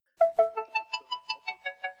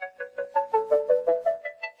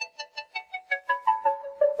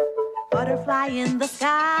butterfly in the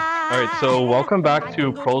All right, sky. so welcome back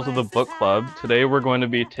to Pearls of the Book Club. Today we're going to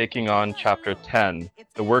be taking on Chapter 10,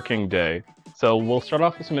 The Working Day. So we'll start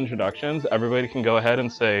off with some introductions. Everybody can go ahead and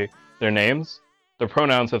say their names, their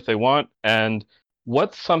pronouns if they want, and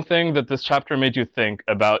what's something that this chapter made you think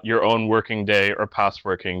about your own working day or past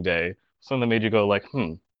working day? Something that made you go like,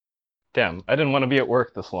 damn, I didn't want to be at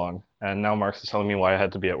work this long. And now Marx is telling me why I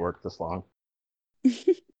had to be at work this long.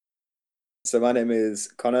 So my name is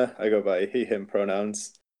Connor. I go by he, him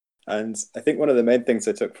pronouns. And I think one of the main things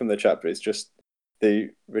I took from the chapter is just the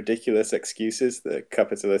ridiculous excuses that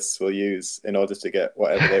capitalists will use in order to get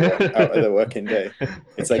whatever they want out of their working day.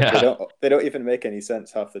 It's like they don't even make any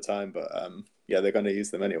sense half the time, but they're going to use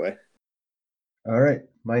them anyway. All right,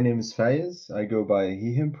 my name is Fayez. I go by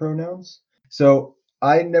he, him pronouns. So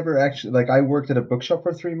I never actually, I worked at a bookshop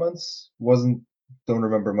for 3 months. Don't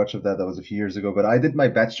remember much of that. That was a few years ago, but I did my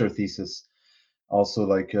bachelor thesis also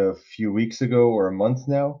like a few weeks ago or a month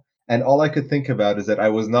now. And all I could think about is that I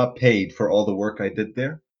was not paid for all the work I did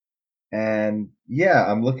there. And yeah,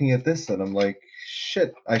 I'm looking at this and I'm like,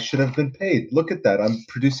 shit, I should have been paid. Look at that. I'm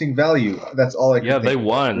producing value. That's all I could think they about.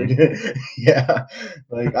 won. Yeah.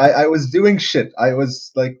 I was doing shit. I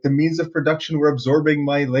was like, the means of production were absorbing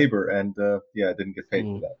my labor and I didn't get paid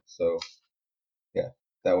for that. So yeah,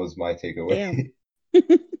 that was my takeaway.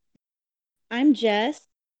 Damn. I'm Jess.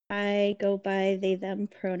 I go by they, them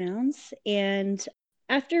pronouns. And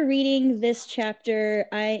after reading this chapter,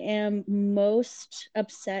 I am most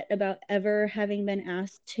upset about ever having been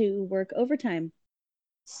asked to work overtime.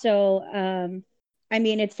 So,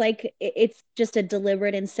 it's just a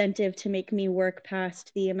deliberate incentive to make me work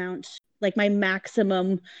past the amount, like my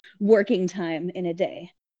maximum working time in a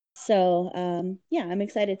day. So, I'm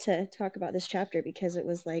excited to talk about this chapter because it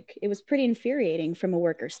was pretty infuriating from a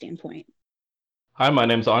worker standpoint. Hi, my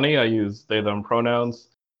name's Ani. I use they, them pronouns.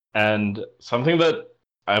 And something that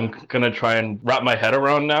I'm going to try and wrap my head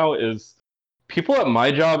around now is people at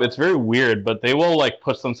my job, it's very weird, but they will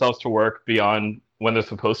push themselves to work beyond when they're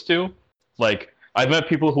supposed to. I've met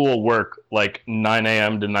people who will work 9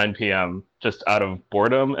 a.m. to 9 p.m. just out of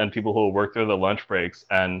boredom, and people who will work through the lunch breaks.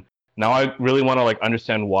 And now I really want to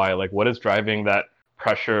understand why. What is driving that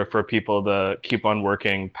pressure for people to keep on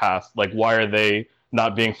working past? Why are they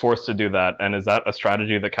not being forced to do that? And is that a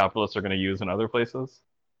strategy that capitalists are going to use in other places?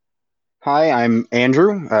 Hi, I'm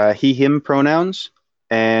Andrew, he, him pronouns.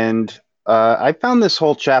 And I found this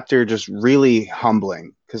whole chapter just really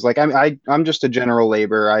humbling because I'm just a general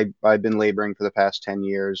laborer. I've been laboring for the past 10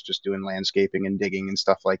 years, just doing landscaping and digging and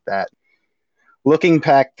stuff like that. Looking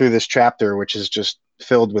back through this chapter, which is just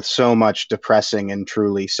filled with so much depressing and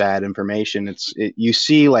truly sad information, you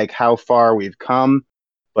see how far we've come,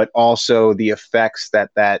 but also the effects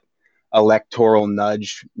that electoral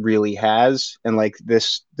nudge really has. And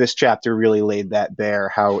this chapter really laid that bare,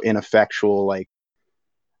 how ineffectual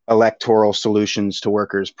electoral solutions to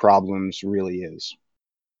workers' problems really is.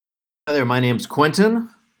 Hi there, my name's Quentin,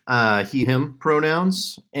 he, him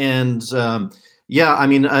pronouns. And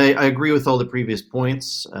I agree with all the previous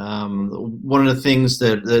points. One of the things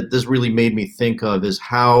that this really made me think of is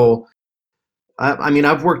how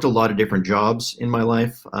I've worked a lot of different jobs in my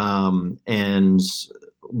life, and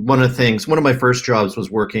one of my first jobs was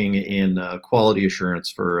working in quality assurance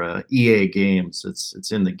for EA Games.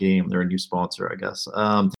 It's in the game. They're a new sponsor, I guess.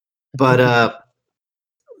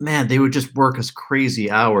 Man, they would just work us crazy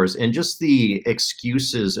hours, and just the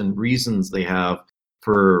excuses and reasons they have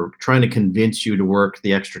for trying to convince you to work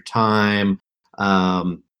the extra time.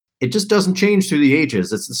 It just doesn't change through the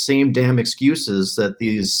ages. It's the same damn excuses that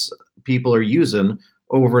these people are using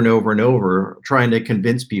over and over and over, trying to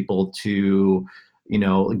convince people to,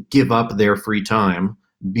 give up their free time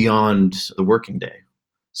beyond the working day.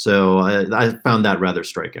 So I found that rather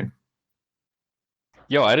striking.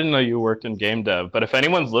 Yo, I didn't know you worked in game dev, but if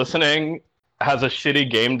anyone's listening has a shitty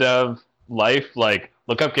game dev life,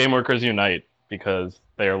 look up Game Workers Unite, because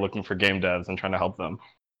they are looking for game devs and trying to help them.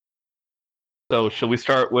 So should we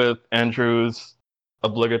start with Andrew's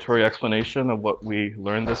obligatory explanation of what we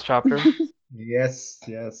learned this chapter? Yes.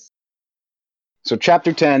 So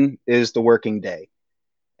chapter 10 is the working day.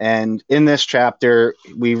 And in this chapter,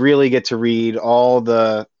 we really get to read all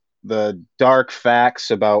the dark facts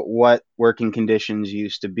about what working conditions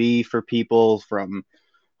used to be for people from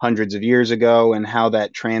hundreds of years ago and how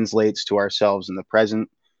that translates to ourselves in the present.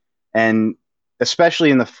 And especially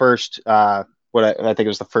in the first, I think it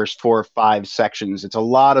was the first 4 or 5 sections, it's a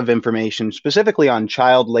lot of information specifically on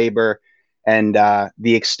child labor and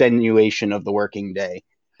the extenuation of the working day.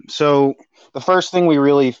 So the first thing we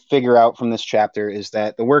really figure out from this chapter is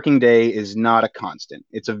that the working day is not a constant.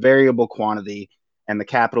 It's a variable quantity and the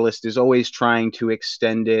capitalist is always trying to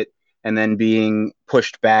extend it and then being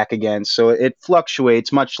pushed back against. So it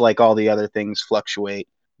fluctuates, much like all the other things fluctuate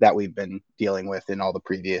that we've been dealing with in all the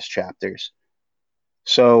previous chapters.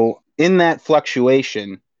 So in that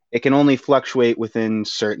fluctuation, it can only fluctuate within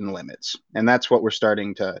certain limits. And that's what we're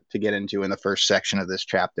starting to get into in the first section of this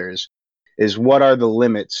chapter is what are the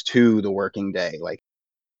limits to the working day? Like,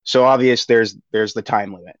 so obvious there's the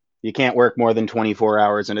time limit. You can't work more than 24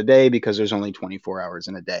 hours in a day because there's only 24 hours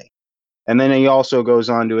in a day. And then he also goes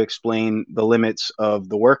on to explain the limits of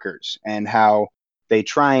the workers and how they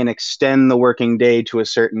try and extend the working day to a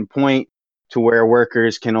certain point to where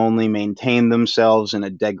workers can only maintain themselves in a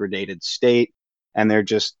degraded state. And they're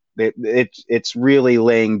just, it's really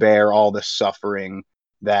laying bare all the suffering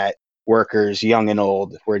that workers, young and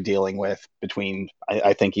old, were dealing with between,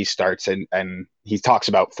 I think he starts and he talks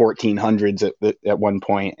about 1400s at one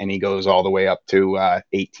point, and he goes all the way up to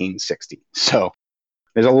 1860. So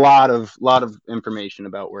there's a lot of information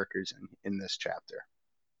about workers in this chapter.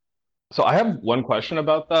 So I have one question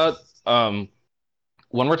about that.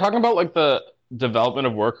 When we're talking about like the development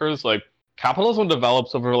of workers, like capitalism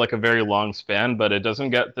develops over like a very long span, but it doesn't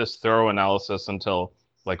get this thorough analysis until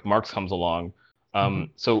like Marx comes along.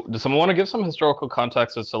 So does someone want to give some historical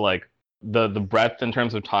context as to like the breadth in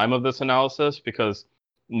terms of time of this analysis? Because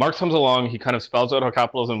Marx comes along, he kind of spells out how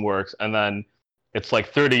capitalism works, and then it's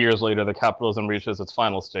like 30 years later that capitalism reaches its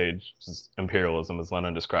final stage, which is imperialism, as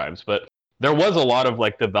Lenin describes. But there was a lot of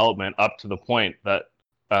like development up to the point that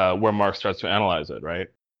where Marx starts to analyze it, right?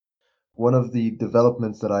 One of the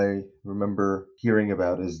developments that I remember hearing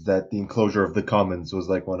about is that the enclosure of the commons was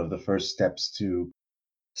like one of the first steps to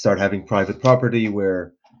start having private property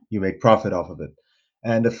where you make profit off of it.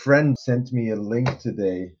 And a friend sent me a link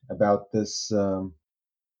today about this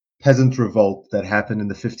peasant revolt that happened in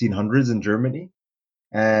the 1500s in Germany.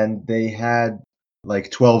 And they had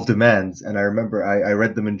like 12 demands. And I remember I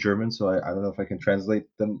read them in German, so I don't know if I can translate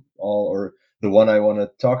them all. Or the one I want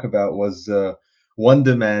to talk about was one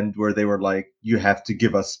demand where they were like, you have to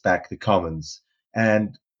give us back the commons.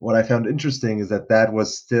 And what I found interesting is that that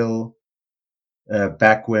was still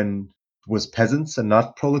back when it was peasants and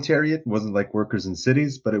not proletariat. It wasn't like workers in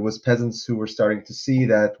cities, but it was peasants who were starting to see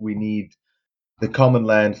that we need the common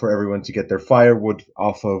land for everyone to get their firewood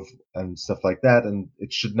off of and stuff like that. And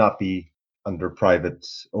it should not be under private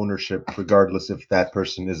ownership, regardless if that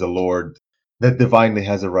person is a lord that divinely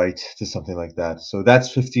has a right to something like that. So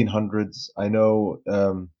that's 1500s. I know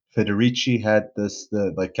Federici had this,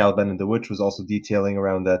 the like Caliban and the Witch was also detailing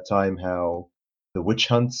around that time how the witch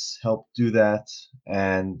hunts helped do that.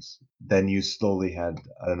 And then you slowly had,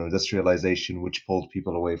 I don't know, industrialization, which pulled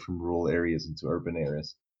people away from rural areas into urban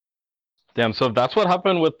areas. Damn, so if that's what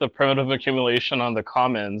happened with the primitive accumulation on the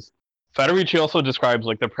commons, Federici also describes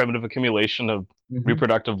like the primitive accumulation of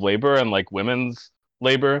reproductive labor and like women's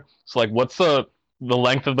labor. So like what's the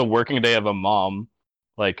length of the working day of a mom?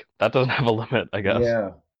 Like that doesn't have a limit, I guess.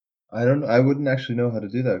 Yeah. I wouldn't actually know how to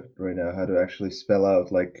do that right now, how to actually spell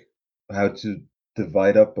out like how to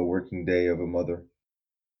divide up a working day of a mother.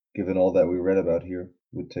 Given all that we read about here, it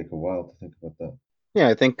would take a while to think about that. Yeah,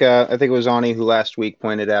 I think it was Ani who last week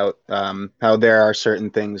pointed out how there are certain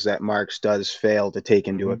things that Marx does fail to take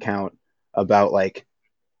into account about like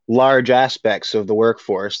large aspects of the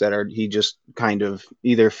workforce that are he just kind of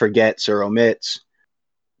either forgets or omits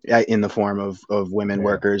in the form of women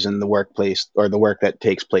workers in the workplace or the work that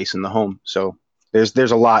takes place in the home. So there's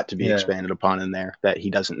a lot to be expanded upon in there that he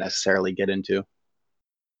doesn't necessarily get into.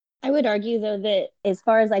 I would argue though that as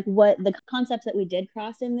far as like what the concepts that we did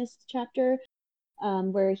cross in this chapter,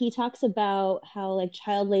 where he talks about how like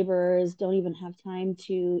child laborers don't even have time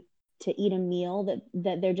to eat a meal,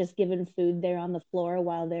 that they're just given food there on the floor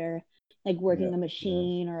while they're like working a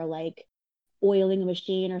machine or like oiling a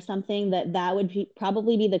machine or something, that would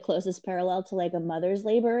probably be the closest parallel to like a mother's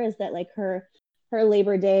labor, is that like her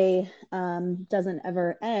labor day doesn't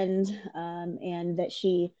ever end, and that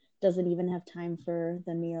she doesn't even have time for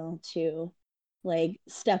the meal to like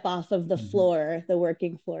step off of the floor, the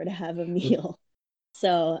working floor, to have a meal.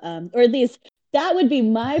 So, or at least that would be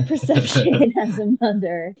my perception as a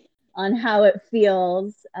mother on how it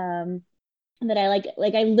feels. That I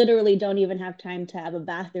like I literally don't even have time to have a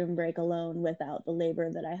bathroom break alone without the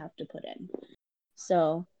labor that I have to put in.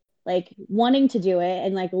 So, like wanting to do it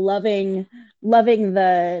and like loving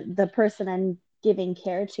the person I'm giving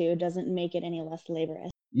care to doesn't make it any less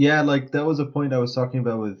laborious. Yeah, like that was a point I was talking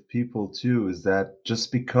about with people too, is that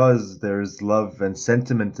just because there's love and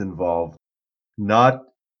sentiment involved, not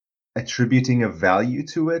attributing a value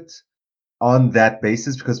to it on that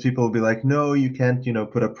basis, because people will be like, no, you can't,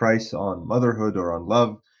 put a price on motherhood or on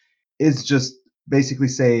love, is just basically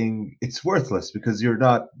saying it's worthless because you're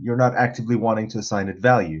not actively wanting to assign it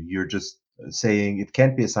value. You're just saying it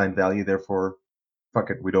can't be assigned value, therefore, fuck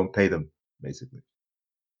it, we don't pay them, basically.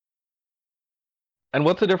 And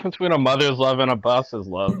what's the difference between a mother's love and a boss's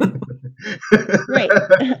love? Right.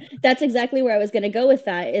 That's exactly where I was going to go with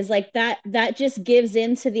that, is like that just gives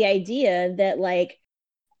into the idea that, like,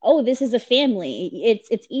 oh, this is a family.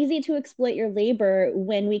 It's easy to exploit your labor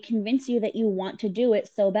when we convince you that you want to do it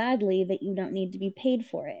so badly that you don't need to be paid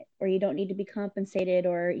for it, or you don't need to be compensated,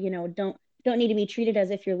 or don't need to be treated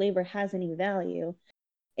as if your labor has any value,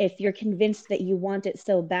 if you're convinced that you want it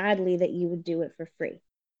so badly that you would do it for free.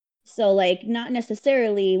 So, like, not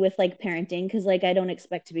necessarily with like parenting, because like I don't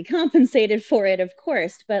expect to be compensated for it, of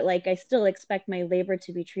course, but like I still expect my labor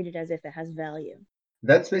to be treated as if it has value.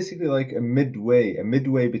 That's basically like a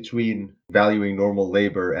midway between valuing normal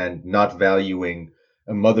labor and not valuing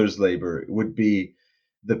a mother's labor would be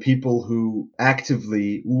the people who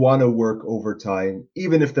actively want to work overtime,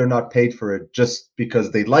 even if they're not paid for it, just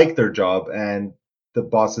because they like their job, and the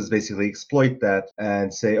bosses basically exploit that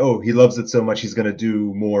and say, oh, he loves it so much, he's going to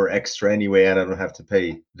do more extra anyway, and I don't have to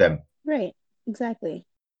pay them. Right. Exactly.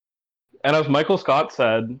 And as Michael Scott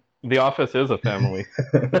said, The Office is a family.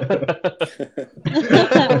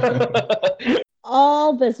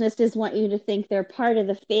 All businesses want you to think they're part of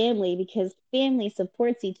the family because family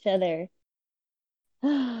supports each other.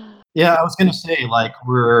 Yeah, I was gonna say, like,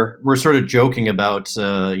 we're sort of joking about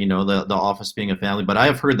the office being a family, but I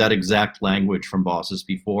have heard that exact language from bosses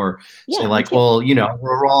before. Say Yeah, me like, too. well,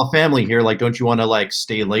 we're all a family here. Like, don't you want to like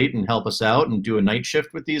stay late and help us out and do a night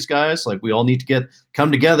shift with these guys? Like, we all need to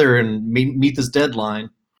come together and meet this deadline.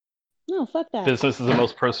 No, fuck that. Business is the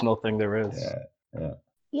most personal thing there is. Yeah.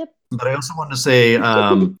 Yep. But I also want to say,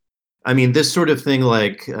 I mean, this sort of thing,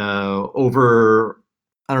 like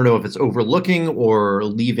I don't know if it's overlooking or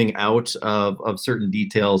leaving out of certain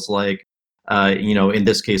details, like, in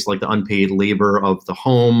this case, like the unpaid labor of the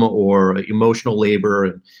home or emotional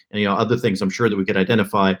labor and other things I'm sure that we could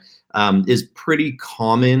identify, is pretty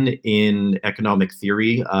common in economic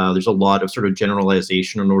theory. There's a lot of sort of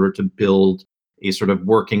generalization in order to build a sort of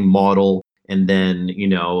working model. And then,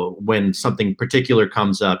 when something particular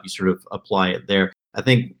comes up, you sort of apply it there. I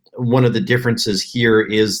think one of the differences here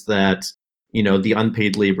is that, the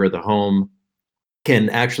unpaid labor of the home can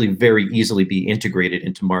actually very easily be integrated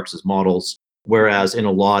into Marx's models, whereas in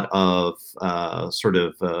a lot of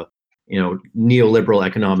neoliberal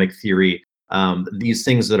economic theory, these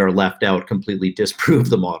things that are left out completely disprove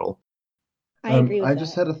the model. I agree with I that.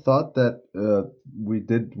 just had a thought that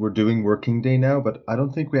we're doing working day now, but I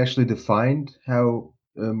don't think we actually defined how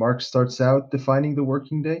Marx starts out defining the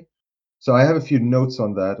working day. So I have a few notes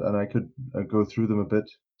on that, and I could go through them a bit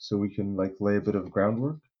so we can like lay a bit of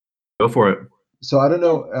groundwork. Go for it. So I don't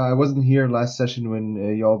know, I wasn't here last session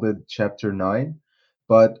when y'all did chapter 9,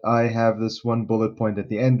 but I have this one bullet point at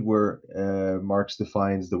the end where Marx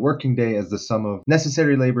defines the working day as the sum of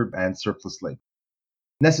necessary labor and surplus labor.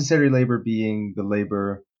 Necessary labor being the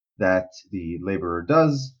labor that the laborer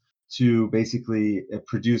does to basically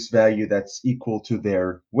produce value that's equal to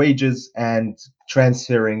their wages and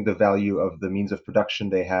transferring the value of the means of production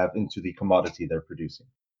they have into the commodity they're producing.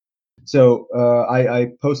 So I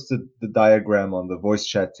posted the diagram on the voice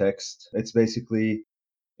chat text. It's basically,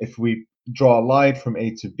 if we draw a line from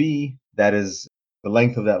A to B, that is, the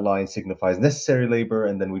length of that line signifies necessary labor,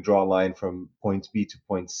 and then we draw a line from point B to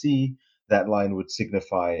point C, that line would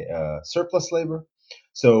signify surplus labor.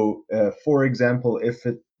 So, for example, if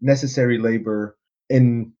necessary labor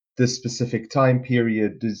in this specific time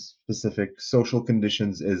period, this specific social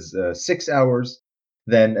conditions is 6 hours,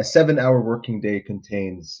 then a 7-hour working day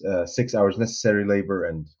contains 6 hours necessary labor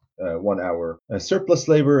and 1 hour surplus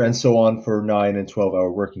labor, and so on for 9 and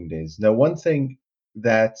 12-hour working days. Now, one thing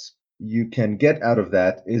that you can get out of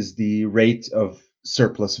that is the rate of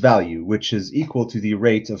surplus value, which is equal to the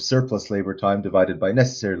rate of surplus labor time divided by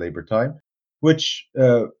necessary labor time, which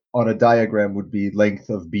on a diagram would be length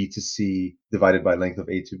of B to C divided by length of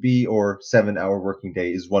A to B, or 7-hour working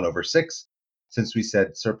day is 1/6. Since we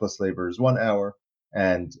said surplus labor is 1 hour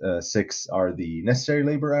and 6 are the necessary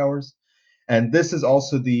labor hours. And this is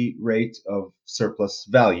also the rate of surplus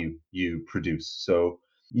value you produce. So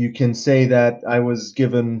you can say that I was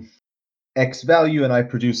given X value and I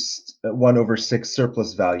produced 1/6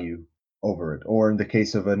 surplus value over it. Or in the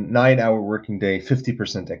case of a 9-hour working day,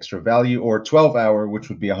 50% extra value, or 12-hour, which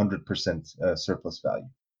would be 100% surplus value.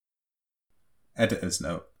 Editor's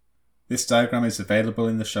note. This diagram is available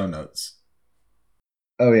in the show notes.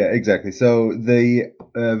 Oh yeah, exactly. So the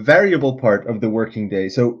variable part of the working day.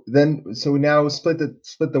 So we now split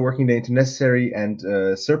the working day into necessary and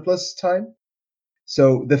surplus time.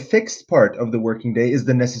 So the fixed part of the working day is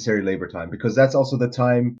the necessary labor time, because that's also the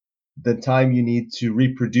time you need to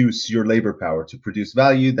reproduce your labor power, to produce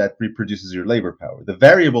value that reproduces your labor power. The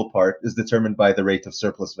variable part is determined by the rate of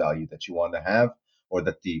surplus value that you want to have, or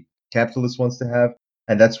that the capitalist wants to have,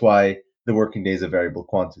 and that's why the working day is a variable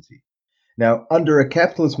quantity. Now, under a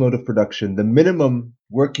capitalist mode of production, the minimum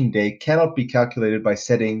working day cannot be calculated by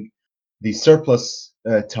setting the surplus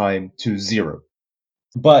time to 0.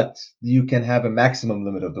 But you can have a maximum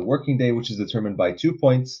limit of the working day, which is determined by 2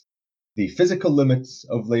 points: the physical limits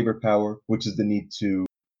of labor power, which is the need to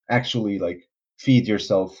actually like feed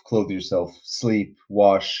yourself, clothe yourself, sleep,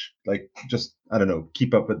 wash, like just, I don't know,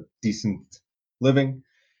 keep up a decent living.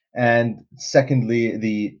 And secondly,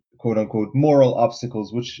 the quote unquote moral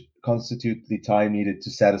obstacles, which constitute the time needed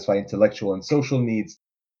to satisfy intellectual and social needs,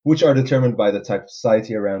 which are determined by the type of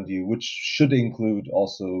society around you, which should include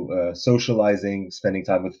also socializing, spending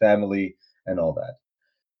time with family, and all that.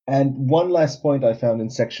 And one last point I found in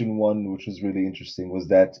section 1, which was really interesting, was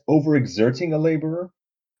that overexerting a laborer,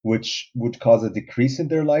 which would cause a decrease in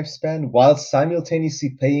their lifespan, while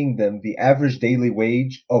simultaneously paying them the average daily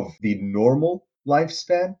wage of the normal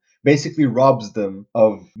lifespan, basically robs them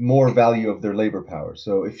of more value of their labor power.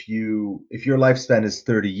 So if your lifespan is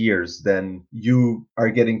 30 years, then you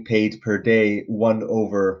are getting paid per day 1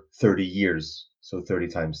 over 30 years. So 30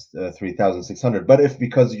 times 3,600. But if,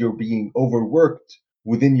 because you're being overworked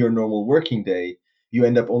within your normal working day, you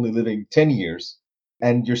end up only living 10 years,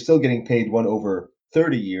 and you're still getting paid 1 over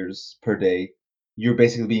 30 years per day, you're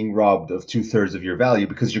basically being robbed of 2/3 of your value,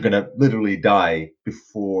 because you're going to literally die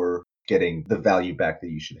before getting the value back that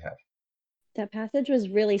you should have. That passage was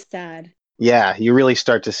really sad. Yeah, you really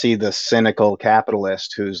start to see the cynical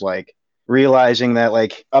capitalist who's like realizing that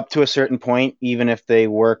like up to a certain point, even if they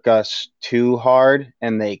work us too hard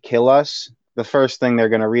and they kill us, the first thing they're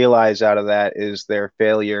going to realize out of that is their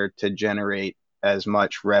failure to generate as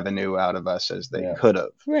much revenue out of us as they could have.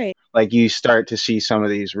 Right. Like you start to see some of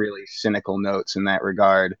these really cynical notes in that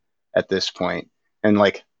regard at this point. And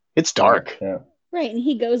like it's dark. Yeah. Right, and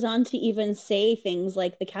he goes on to even say things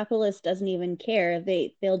like the capitalist doesn't even care.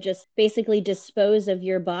 They'll just basically dispose of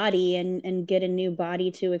your body and get a new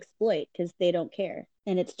body to exploit because they don't care.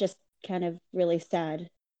 And it's just kind of really sad.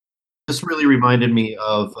 This really reminded me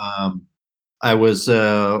of I was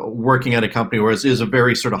working at a company where it was a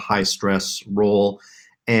very sort of high stress role,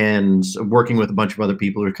 and working with a bunch of other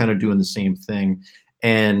people who are kind of doing the same thing.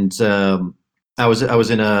 And I was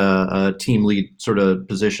in a team lead sort of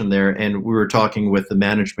position there, and we were talking with the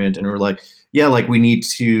management, and we were like, yeah, like we need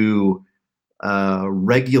to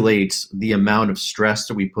regulate the amount of stress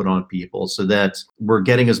that we put on people so that we're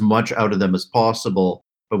getting as much out of them as possible,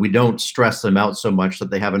 but we don't stress them out so much that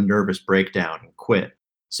they have a nervous breakdown and quit.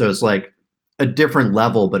 So it's like a different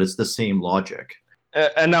level, but it's the same logic.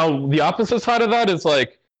 And now the opposite side of that is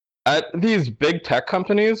like at these big tech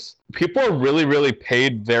companies, people are really, really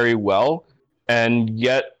paid very well, and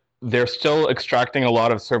yet they're still extracting a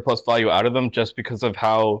lot of surplus value out of them just because of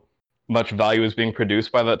how much value is being produced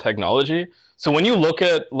by that technology. So when you look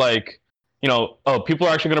at like, you know, oh, people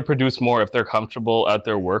are actually going to produce more if they're comfortable at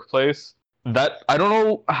their workplace. That I don't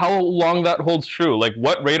know how long that holds true. Like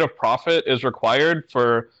what rate of profit is required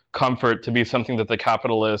for comfort to be something that the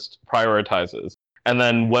capitalist prioritizes? And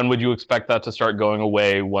then when would you expect that to start going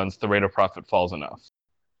away once the rate of profit falls enough?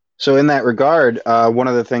 So in that regard, one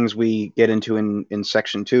of the things we get into in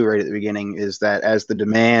section 2 right at the beginning is that as the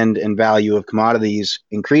demand and value of commodities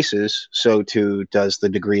increases, so too does the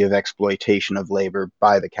degree of exploitation of labor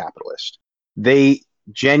by the capitalist. They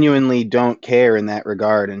genuinely don't care in that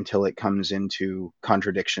regard until it comes into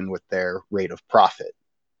contradiction with their rate of profit.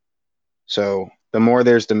 So the more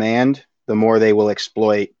there's demand, the more they will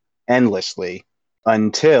exploit endlessly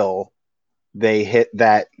until they hit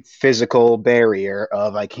that physical barrier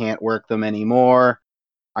of I can't work them anymore.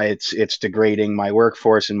 It's degrading my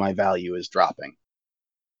workforce and my value is dropping.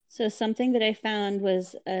 So something that I found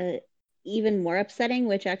was even more upsetting,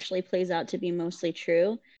 which actually plays out to be mostly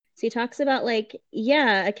true. So he talks about like,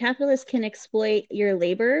 yeah, a capitalist can exploit your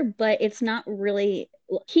labor, but it's not really,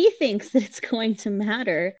 he thinks that it's going to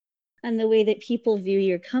matter on the way that people view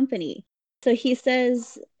your company. So he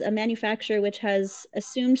says a manufacturer which has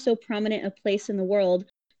assumed so prominent a place in the world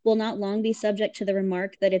will not long be subject to the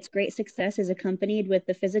remark that its great success is accompanied with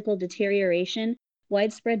the physical deterioration,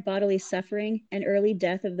 widespread bodily suffering, and early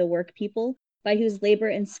death of the work people by whose labor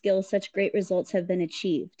and skill such great results have been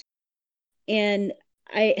achieved. And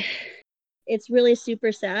it's really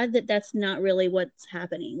super sad that that's not really what's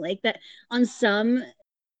happening. Like that on some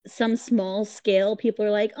small scale, people are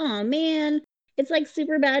like, oh man, it's like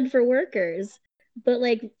super bad for workers. But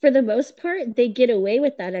like for the most part, they get away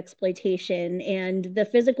with that exploitation, and the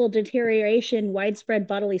physical deterioration, widespread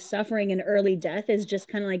bodily suffering, and early death is just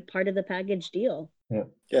kind of like part of the package deal.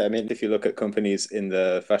 Yeah, I mean, if you look at companies in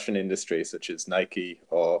the fashion industry, such as Nike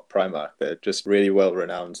or Primark, they're just really well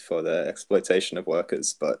renowned for their exploitation of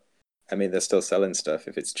workers. But I mean, they're still selling stuff.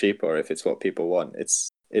 If it's cheap or if it's what people want,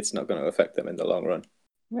 it's not going to affect them in the long run.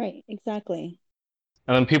 Right, exactly.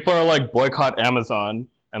 And then people are like, boycott Amazon,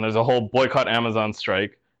 and there's a whole boycott Amazon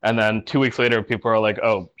strike. And then 2 weeks later, people are like,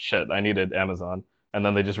 oh shit, I needed Amazon, and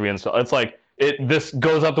then they just reinstall. It's like this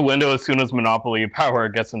goes out the window as soon as monopoly power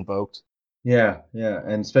gets invoked. Yeah,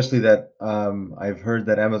 and especially that I've heard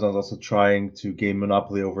that Amazon's also trying to gain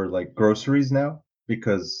monopoly over like groceries now,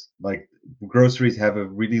 because like groceries have a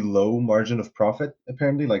really low margin of profit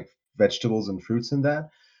apparently, like vegetables and fruits and that.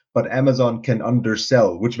 But Amazon can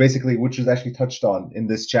undersell, which is actually touched on in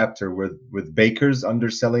this chapter with bakers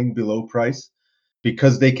underselling below price,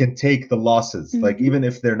 because they can take the losses, like Mhm. even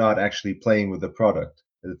if they're not actually playing with the product.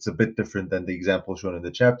 It's a bit different than the example shown in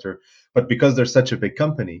the chapter, but because they're such a big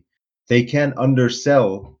company, they can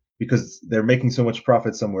undersell because they're making so much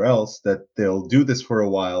profit somewhere else that they'll do this for a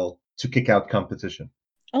while to kick out competition.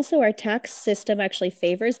 Also, our tax system actually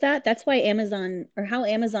favors that. That's why Amazon, or how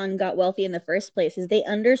Amazon got wealthy in the first place, is they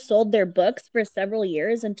undersold their books for several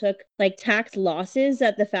years and took like tax losses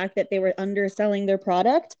at the fact that they were underselling their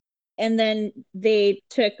product. And then they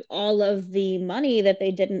took all of the money that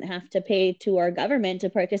they didn't have to pay to our government to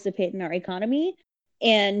participate in our economy,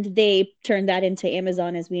 and they turned that into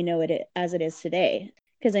Amazon as we know it as it is today.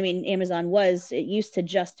 Because I mean, it used to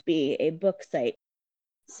just be a book site.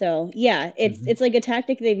 So yeah, it's like a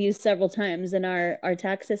tactic they've used several times, and our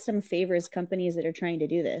tax system favors companies that are trying to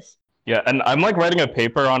do this. Yeah, and I'm like writing a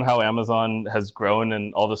paper on how Amazon has grown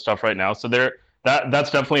and all this stuff right now. So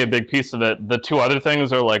that's definitely a big piece of it. The two other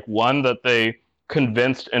things are like, one, that they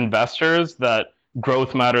convinced investors that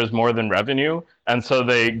growth matters more than revenue, and so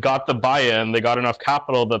they got the buy-in, they got enough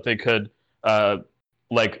capital that they could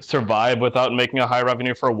like survive without making a high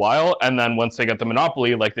revenue for a while, and then once they get the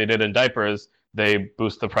monopoly, like they did in diapers, they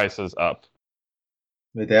boost the prices up.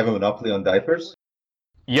 Wait, they have a monopoly on diapers?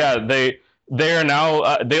 Yeah, they are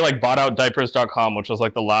now they like bought out diapers.com, which was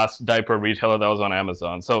like the last diaper retailer that was on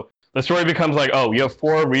Amazon. So the story becomes like, oh, you have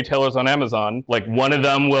 4 retailers on Amazon, like one of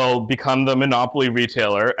them will become the monopoly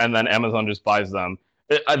retailer, and then Amazon just buys them.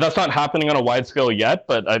 That's not happening on a wide scale yet,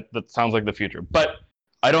 but that sounds like the future. But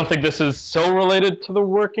I don't think this is so related to the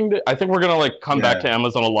working day. I think we're gonna like come back to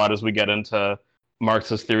Amazon a lot as we get into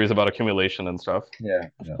Marx's theories about accumulation and stuff. Yeah.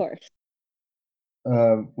 Of course.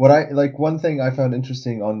 What I like, one thing I found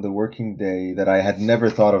interesting on the working day that I had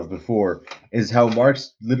never thought of before is how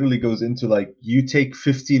Marx literally goes into like, you take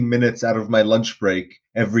 15 minutes out of my lunch break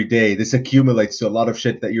every day. This accumulates to a lot of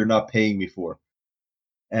shit that you're not paying me for.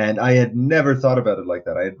 And I had never thought about it like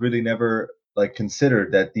that. I had really never like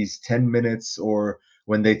considered that these 10 minutes, or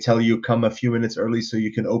when they tell you come a few minutes early so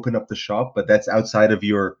you can open up the shop, but that's outside of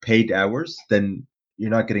your paid hours, then you're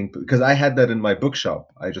not getting, because I had that in my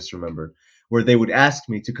bookshop, I just remembered, where they would ask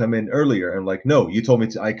me to come in earlier. I'm like, no, you told me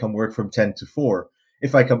I come work from 10 to 4.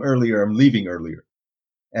 If I come earlier, I'm leaving earlier.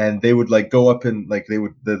 And they would like go up and like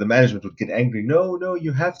the management would get angry. No,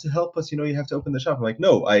 you have to help us. You have to open the shop. I'm like,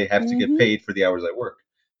 no, I have to get paid for the hours I work.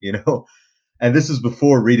 You know, and this is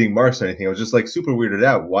before reading Marx or anything. I was just like super weirded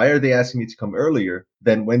out. Why are they asking me to come earlier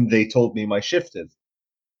than when they told me my shift is?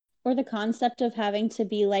 Or the concept of having to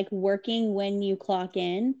be like working when you clock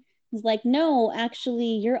in is like, no,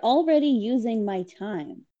 actually, you're already using my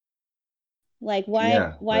time. Like,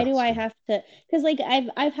 why do I have to? Because like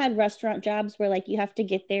I've had restaurant jobs where like you have to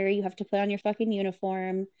get there, you have to put on your fucking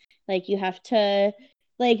uniform, like you have to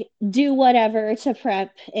like do whatever to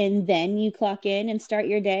prep, and then you clock in and start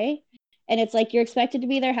your day. And it's like you're expected to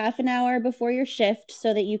be there half an hour before your shift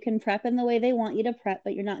so that you can prep in the way they want you to prep,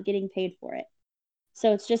 but you're not getting paid for it.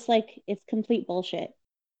 So it's just like it's complete bullshit.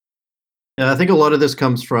 Yeah, I think a lot of this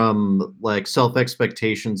comes from like self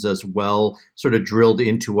expectations as well, sort of drilled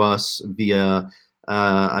into us via,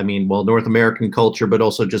 North American culture, but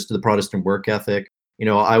also just the Protestant work ethic.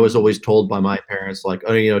 I was always told by my parents, like,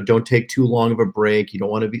 oh, don't take too long of a break. You don't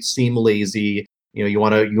want to seem lazy. You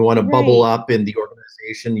want to bubble up in the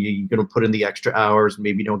organization. You're going to put in the extra hours.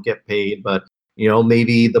 Maybe you don't get paid, but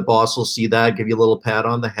maybe the boss will see that, give you a little pat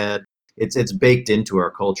on the head. It's baked into our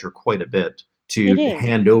culture quite a bit to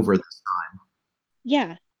hand over this time.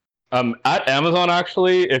 Yeah. At Amazon,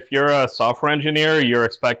 actually, if you're a software engineer, you're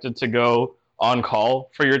expected to go on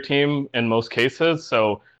call for your team in most cases.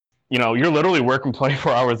 So, you're literally working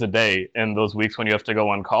 24 hours a day in those weeks when you have to go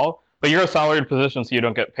on call. But you're a salaried position, so you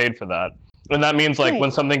don't get paid for that. And that means, like,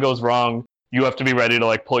 when something goes wrong, you have to be ready to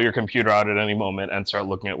like pull your computer out at any moment and start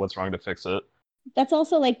looking at what's wrong to fix it. That's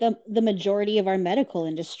also like the majority of our medical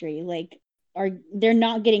industry. Like, they're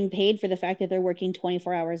not getting paid for the fact that they're working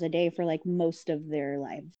 24 hours a day for like most of their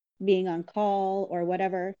lives, being on call or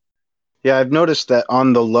whatever. Yeah, I've noticed that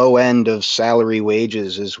on the low end of salary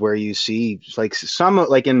wages is where you see like some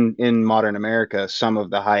like in modern America, some of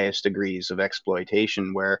the highest degrees of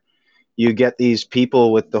exploitation where you get these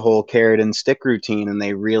people with the whole carrot and stick routine and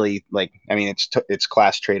they really like, I mean, it's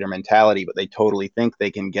class trader mentality, but they totally think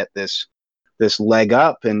they can get this leg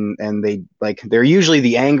up, and they like, they're usually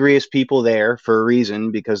the angriest people there for a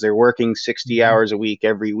reason, because they're working 60 hours a week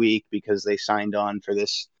every week because they signed on for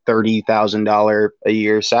this $30,000 a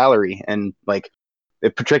year salary. And like,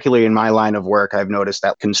 particularly in my line of work, I've noticed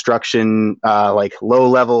that construction, like low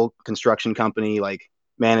level construction company, like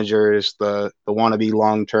managers, the wannabe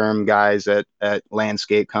long term guys at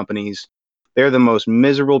landscape companies, they're the most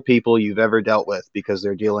miserable people you've ever dealt with, because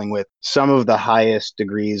they're dealing with some of the highest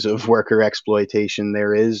degrees of worker exploitation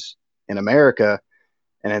there is in America.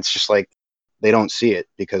 And it's just like, they don't see it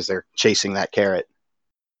because they're chasing that carrot.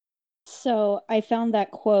 So I found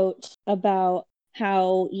that quote about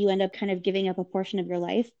how you end up kind of giving up a portion of your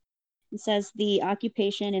life. It says, the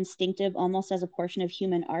occupation instinctive almost as a portion of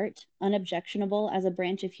human art, unobjectionable as a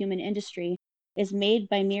branch of human industry, is made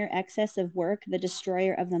by mere excess of work the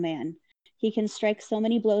destroyer of the man. He can strike so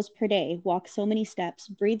many blows per day, walk so many steps,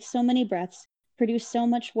 breathe so many breaths, produce so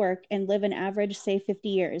much work, and live an average, say, 50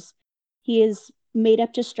 years. He is made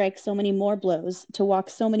up to strike so many more blows, to walk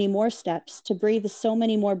so many more steps, to breathe so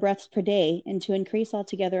many more breaths per day, and to increase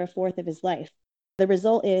altogether a fourth of his life. The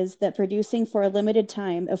result is that producing for a limited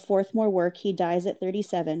time a fourth more work, he dies at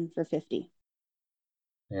 37 for 50.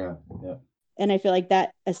 Yeah. And I feel like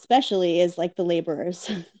that especially is like the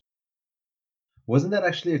laborers. Wasn't that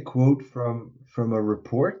actually a quote from a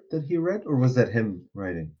report that he read, or was that him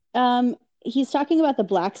writing? He's talking about the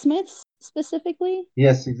blacksmiths specifically.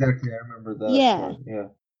 Yes, exactly. I remember that Yeah.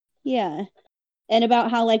 part. Yeah. And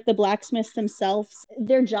about how like the blacksmiths themselves,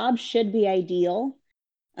 their job should be ideal,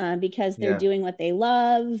 because they're doing what they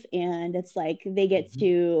love, and it's like they get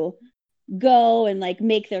to go and like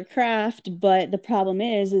make their craft. But the problem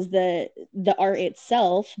is that the art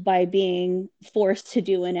itself, by being forced to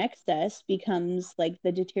do in excess, becomes like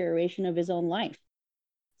the deterioration of his own life.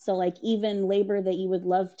 So like even labor that you would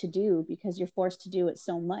love to do because you're forced to do it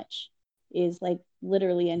so much is like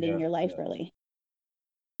literally ending your life early.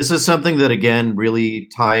 This is something that again really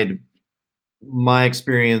tied my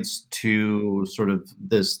experience to sort of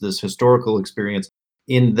this historical experience,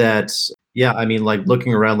 in that, yeah, I mean, like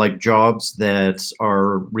looking around, like jobs that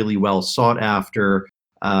are really well sought after.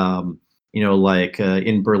 Like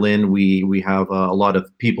in Berlin, we have a lot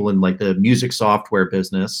of people in like the music software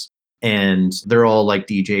business, and they're all like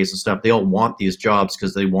DJs and stuff. They all want these jobs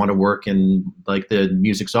because they want to work in like the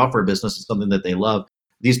music software business. It's something that they love.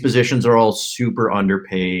 These positions are all super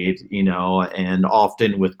underpaid, and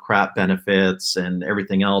often with crap benefits and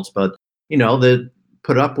everything else. But, they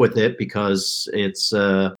put up with it because it's,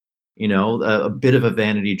 a bit of a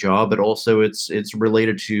vanity job, but also it's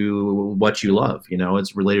related to what you love,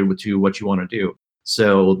 it's related to what you want to do.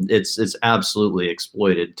 So it's absolutely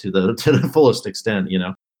exploited to the fullest extent,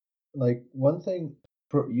 Like one thing,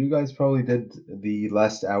 you guys probably did the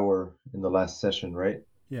last hour in the last session, right?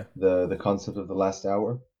 Yeah. The concept of the last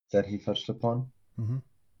hour that he touched upon. Mm-hmm.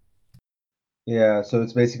 Yeah, so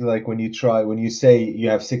it's basically like when you say you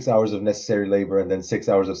have 6 hours of necessary labor and then 6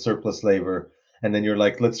 hours of surplus labor, and then you're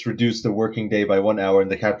like, let's reduce the working day by 1 hour, and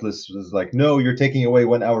the capitalist is like, no, you're taking away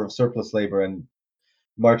 1 hour of surplus labor, and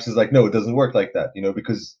Marx is like, no, it doesn't work like that,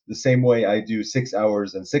 because the same way I do 6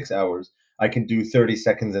 hours and 6 hours, I can do 30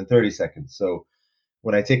 seconds and 30 seconds. So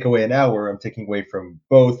when I take away an hour, I'm taking away from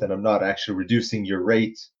both, and I'm not actually reducing your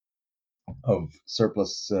rate of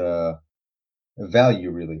surplus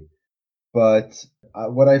value, really. But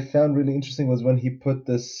what I found really interesting was when he put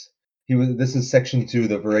this. This is section 2,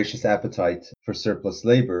 the voracious appetite for surplus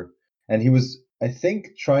labor, and he was, I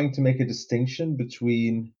think, trying to make a distinction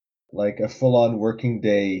between like a full-on working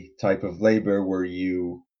day type of labor where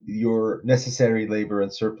your necessary labor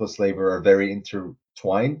and surplus labor are very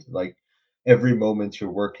intertwined. Like every moment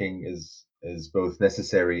you're working is both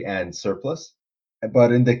necessary and surplus.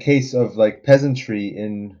 But in the case of like peasantry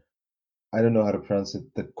in, I don't know how to pronounce it,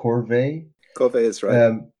 the corvée. Corvée is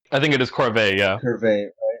right. I think it is corvée, yeah. Corvée,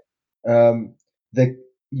 right? That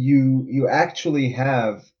you actually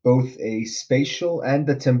have both a spatial and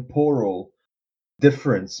a temporal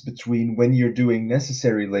difference between when you're doing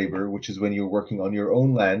necessary labor, which is when you're working on your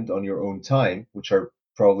own land, on your own time, which are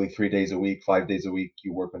probably 3 days a week, 5 days a week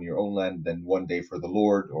you work on your own land, then 1 day for the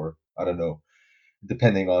Lord, or I don't know,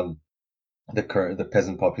 depending on the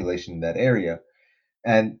peasant population in that area.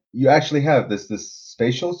 And you actually have this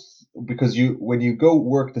spatial, because you, when you go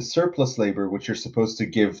work the surplus labor, which you're supposed to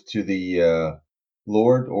give to the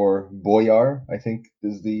lord or boyar, I think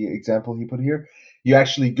is the example he put here. You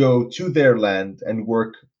actually go to their land and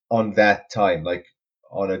work on that time, like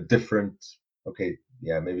on a different, okay,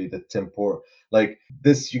 yeah, maybe the tempor, like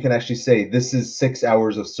this, you can actually say this is 6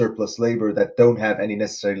 hours of surplus labor that don't have any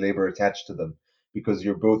necessary labor attached to them, because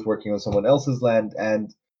you're both working on someone else's land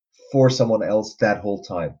and for someone else that whole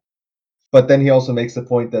time. But then he also makes the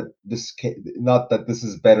point that not that this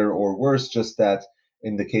is better or worse, just that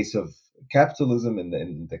in the case of capitalism,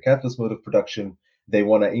 in the capitalist mode of production, they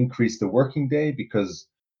want to increase the working day because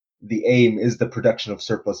the aim is the production of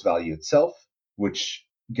surplus value itself, which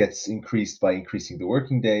gets increased by increasing the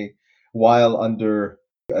working day. While under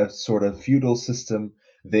a sort of feudal system,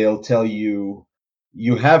 they'll tell you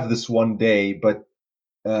you have this 1 day, but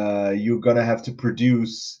you're gonna have to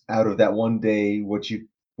produce out of that 1 day what you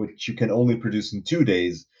can only produce in 2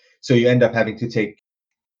 days. So you end up having to take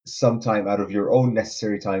some time out of your own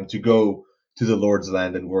necessary time to go to the Lord's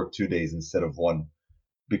land and work 2 days instead of one,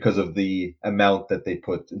 because of the amount that they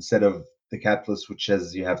put. Instead of the capitalist, which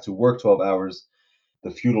says you have to work 12 hours,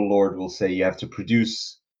 the feudal lord will say you have to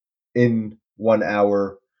produce in 1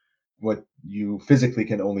 hour what you physically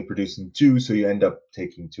can only produce in two, so you end up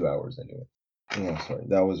taking 2 hours anyway. Yeah, sorry.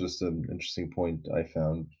 That was just an interesting point I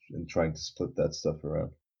found in trying to split that stuff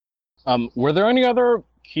around. Were there any other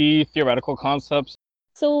key theoretical concepts?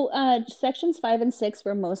 So sections 5 and 6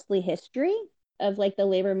 were mostly history of like the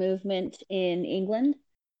labor movement in England.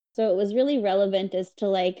 So it was really relevant as to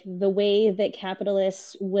like the way that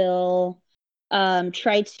capitalists will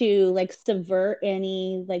try to like subvert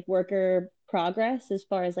any like worker progress as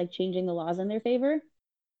far as like changing the laws in their favor.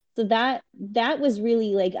 So that was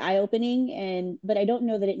really like eye-opening, and but I don't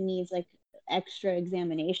know that it needs like extra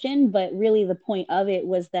examination, but really the point of it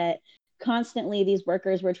was that constantly these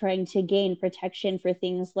workers were trying to gain protection for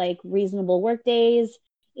things like reasonable work days,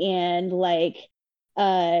 and like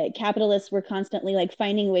capitalists were constantly like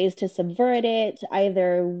finding ways to subvert it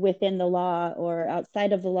either within the law or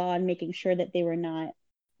outside of the law, and making sure that they were not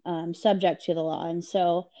subject to the law. And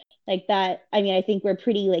so like that, I mean, I think we're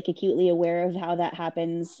pretty like acutely aware of how that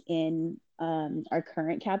happens in our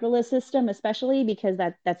current capitalist system, especially because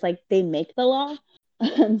that's like they make the law.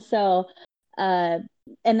 And so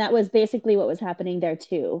and that was basically what was happening there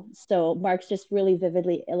too. So Marx just really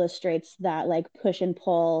vividly illustrates that like push and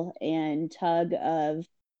pull and tug of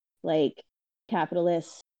like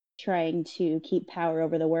capitalists trying to keep power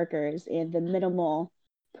over the workers and the minimal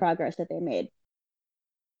progress that they made.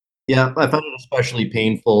 Yeah, I found it especially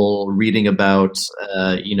painful reading about,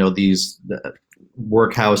 these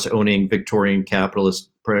workhouse owning Victorian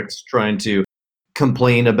capitalist pricks trying to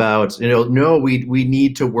complain about, no, we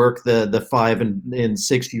need to work the 5 and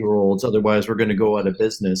 6 year olds, otherwise we're going to go out of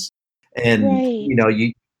business. And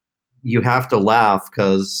Right. you have to laugh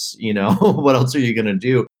because what else are you going to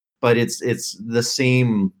do? But it's the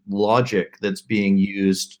same logic that's being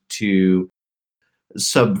used to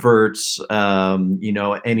subverts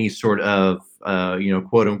any sort of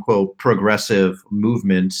quote unquote progressive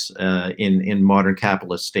movement in modern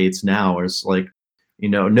capitalist states now. It's like,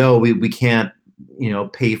 no, we can't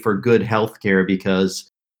pay for good healthcare because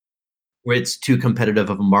it's too competitive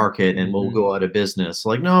of a market and we'll go out of business.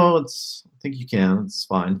 Like, no, I think you can, it's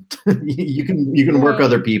fine. You can work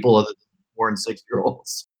other Right. people other than 4 and 6 year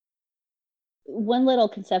olds. One little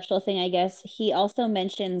conceptual thing, I guess, he also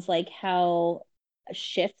mentions like how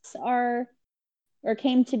shifts are or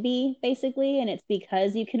came to be basically, and it's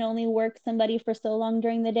because you can only work somebody for so long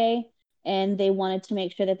during the day, and they wanted to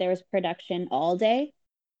make sure that there was production all day.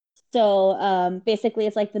 So basically,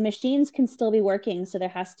 it's like the machines can still be working, so there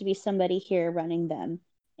has to be somebody here running them.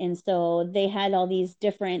 And so they had all these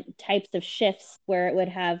different types of shifts where it would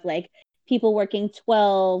have like people working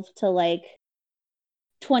 12 to like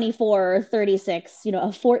 24 or 36,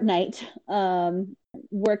 a fortnight,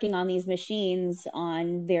 working on these machines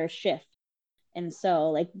on their shift. And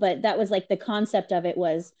so like, but that was like the concept of it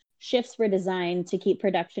was shifts were designed to keep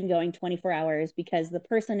production going 24 hours because the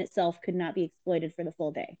person itself could not be exploited for the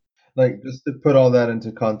full day. Like, just to put all that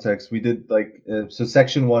into context, we did like so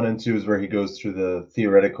section 1 and 2 is where he goes through the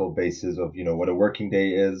theoretical basis of what a working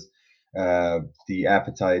day is, the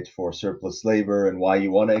appetite for surplus labor, and why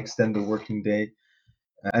you want to extend the working day.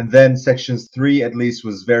 And then sections 3 at least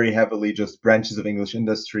was very heavily just branches of English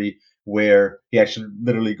industry, where he actually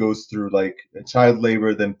literally goes through like child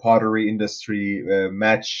labor, then pottery industry,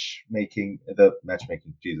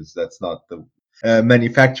 Jesus, that's not the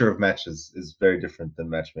manufacture of matches is very different than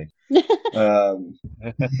matchmaking. Yeah.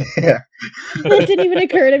 That didn't even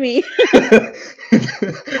occur to me.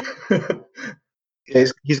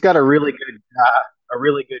 He's got a really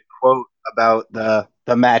good quote about the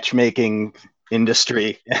matchmaking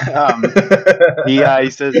industry. He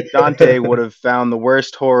says Dante would have found the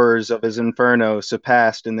worst horrors of his Inferno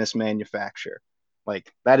surpassed in this manufacture.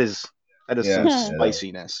 Like that is some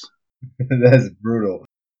spiciness. That's brutal.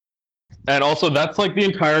 And also, that's like the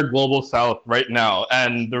entire global south right now.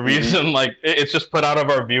 And the reason, like, it's just put out of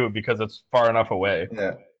our view because it's far enough away.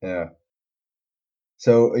 Yeah.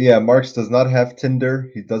 So, yeah, Marx does not have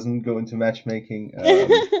Tinder. He doesn't go into matchmaking.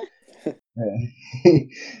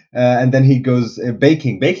 And then he goes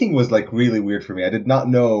baking. Baking was, like, really weird for me. I did not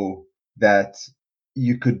know that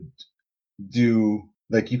you could you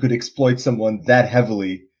could exploit someone that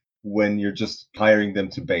heavily when you're just hiring them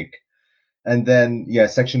to bake. And then, yeah,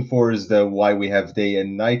 section 4 is the why we have day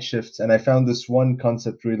and night shifts. And I found this one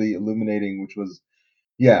concept really illuminating, which was,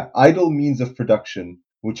 idle means of production,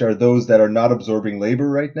 which are those that are not absorbing labor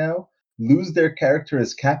right now, lose their character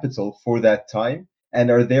as capital for that time and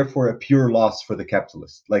are therefore a pure loss for the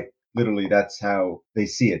capitalist. Like, literally, that's how they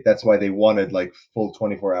see it. That's why they wanted, like, full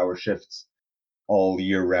 24-hour shifts all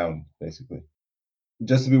year round, basically.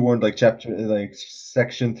 Just to be warned, like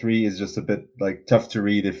section 3 is just a bit like tough to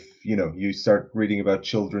read if you start reading about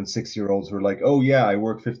children, 6-year-olds who are like, oh yeah, I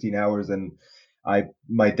work 15 hours and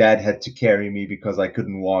my dad had to carry me because I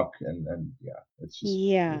couldn't walk, and it's just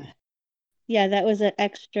yeah, that was an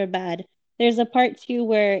extra bad. There's a part 2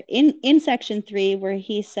 where in section 3 where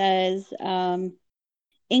he says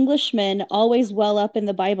Englishmen, always well up in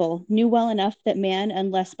the Bible, knew well enough that man,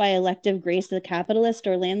 unless by elective grace of the capitalist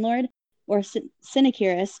or landlord or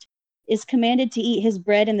sinecurist, is commanded to eat his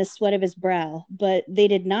bread in the sweat of his brow, but they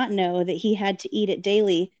did not know that he had to eat it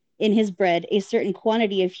daily in his bread a certain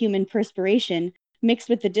quantity of human perspiration, mixed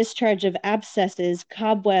with the discharge of abscesses,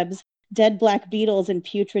 cobwebs, dead black beetles, and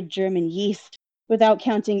putrid German yeast, without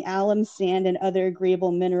counting alum, sand, and other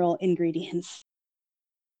agreeable mineral ingredients.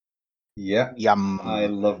 Yeah. Yum. I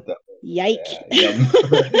love that. Yike.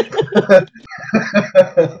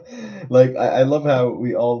 Like, I love how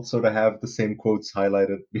we all sort of have the same quotes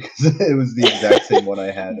highlighted because it was the exact same one I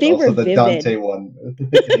had. They and also were the vivid. Dante one.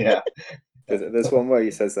 Yeah. There's one where he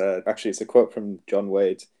says, actually, it's a quote from John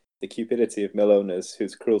Wade: "The cupidity of mill owners,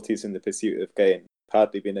 whose cruelties in the pursuit of gain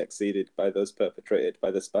hardly been exceeded by those perpetrated by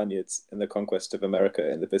the Spaniards in the conquest of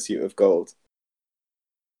America in the pursuit of gold."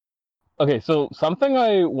 Okay, so something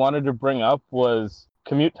I wanted to bring up was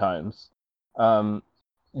commute times.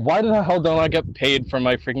 Why the hell don't I get paid for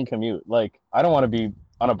my freaking commute? Like, I don't want to be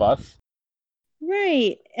on a bus.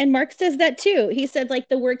 Right. And Mark says that too. He said, like,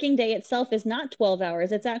 the working day itself is not 12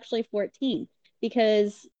 hours, it's actually 14,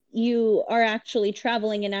 because you are actually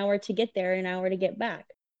traveling an hour to get there, an hour to get back.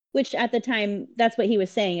 Which at the time, that's what he was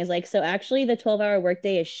saying, is like, so actually the 12-hour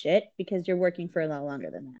workday is shit because you're working for a lot longer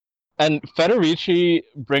than that. And Federici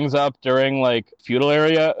brings up during like feudal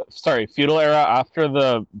era after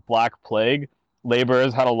the Black Plague,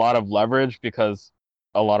 laborers had a lot of leverage because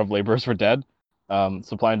a lot of laborers were dead,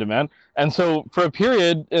 supply and demand. And so for a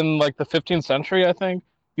period in like the 15th century, I think,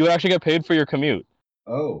 you would actually get paid for your commute.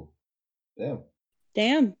 Oh,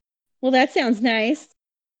 damn. Well, that sounds nice.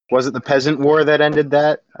 Was it the Peasant War that ended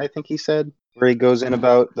that? I think he said, where he goes in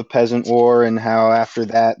about the Peasant War and how after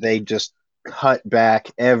that they just cut back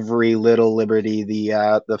every little liberty the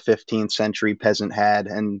 15th century peasant had,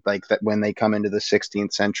 and like that when they come into the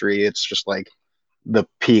 16th century, it's just like the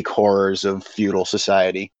peak horrors of feudal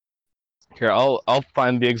society. Here, I'll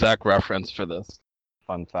find the exact reference for this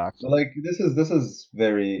fun fact. Like, this is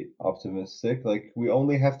very optimistic. Like, we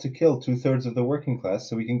only have to kill 2/3 of the working class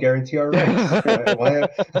so we can guarantee our rights. Why?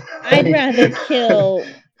 I'd rather kill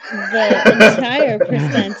the entire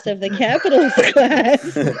percent of the capitalist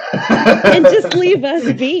class and just leave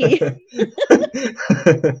us be.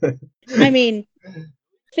 I mean,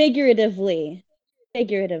 figuratively,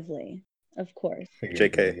 of course.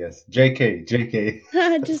 JK. Yes.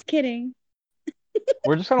 JK. Just kidding.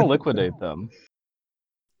 We're just gonna liquidate them.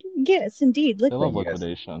 Yes, indeed. They love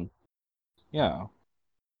liquidation. Yeah.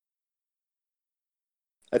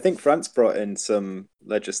 I think France brought in some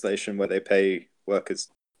legislation where they pay workers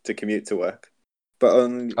to commute to work, but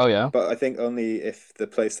only. Oh yeah. But I think only if the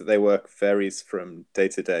place that they work varies from day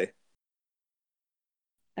to day.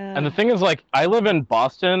 And the thing is, like, I live in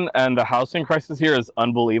Boston, and the housing crisis here is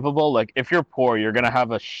unbelievable. Like, if you're poor, you're gonna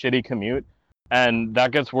have a shitty commute, and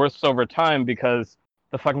that gets worse over time because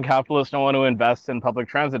the fucking capitalists don't want to invest in public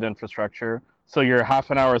transit infrastructure, so your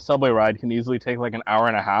half an hour subway ride can easily take like an hour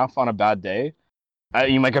and a half on a bad day.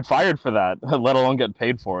 You might get fired for that, let alone get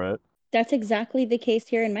paid for it. That's exactly the case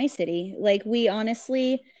here in my city. Like, we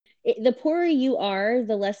honestly, the poorer you are,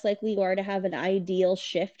 the less likely you are to have an ideal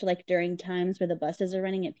shift, like during times where the buses are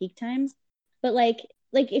running at peak times. But like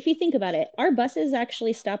if you think about it, our buses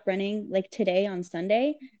actually stop running like today on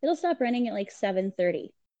Sunday. It'll stop running at like 7:30.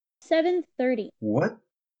 7:30. What?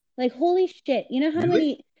 Like, holy shit. You know how Really?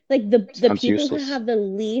 many, like, the Sounds people who useless. have the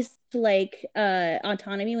least like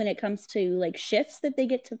autonomy when it comes to like shifts that they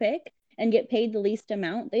get to pick and get paid the least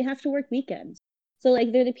amount, they have to work weekends. So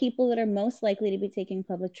like, they're the people that are most likely to be taking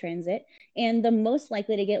public transit and the most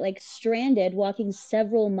likely to get like stranded walking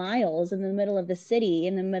several miles in the middle of the city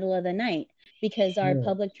in the middle of the night because our Yeah.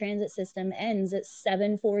 public transit system ends at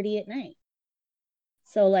 7:40 at night.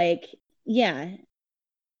 So like, yeah.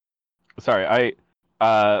 Sorry,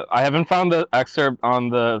 I haven't found the excerpt on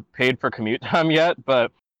the paid for commute time yet,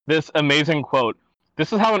 but this amazing quote.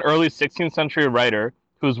 This is how an early 16th century writer,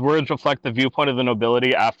 whose words reflect the viewpoint of the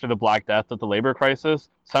nobility after the Black Death of the labor crisis,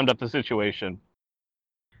 summed up the situation.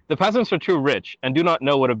 The peasants are too rich and do not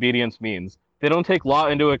know what obedience means. They don't take law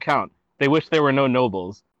into account. They wish there were no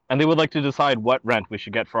nobles, and they would like to decide what rent we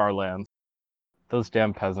should get for our lands. Those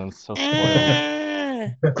damn peasants, so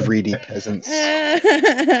spoiled. Greedy peasants.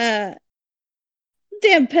 Damn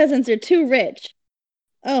peasants are too rich.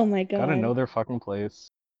 Oh my god. Gotta know their fucking place.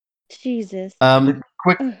 Jesus.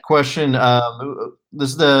 Quick question. This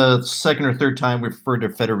is the second or third time we've referred to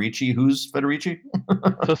Federici. Who's Federici?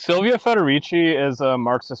 So Silvia Federici is a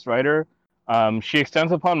Marxist writer. She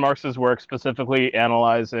extends upon Marx's work, specifically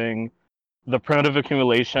analyzing the primitive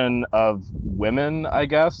accumulation of women, I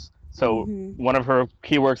guess. So one of her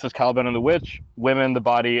key works is Caliban and the Witch, Women, the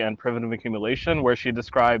Body, and Primitive Accumulation, where she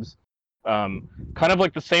describes kind of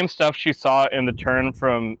like the same stuff she saw in the turn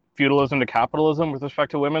from feudalism to capitalism with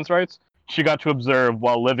respect to women's rights. She got to observe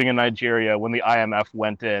while living in Nigeria when the IMF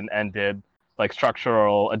went in and did like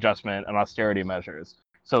structural adjustment and austerity measures.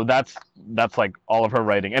 So that's like all of her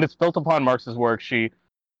writing, and it's built upon Marx's work. She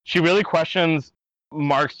really questions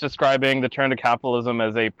Marx describing the turn to capitalism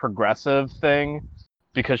as a progressive thing,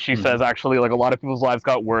 because she says actually like a lot of people's lives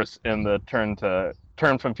got worse in the turn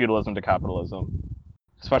from feudalism to capitalism,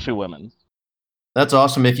 especially women. That's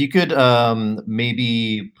awesome. If you could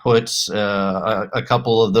maybe put a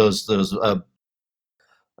couple of those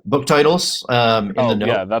book titles in the note.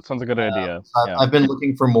 Yeah, that sounds a good idea. Yeah. I've been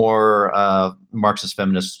looking for more Marxist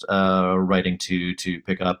feminist writing to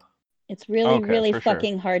pick up. It's really, Okay, really for sure.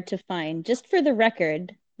 fucking hard to find. Just for the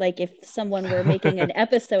record, like if someone were making an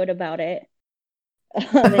episode about it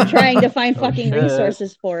and trying to find fucking shit.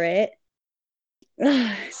 resources for it.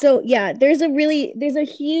 So yeah, there's a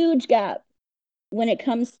huge gap when it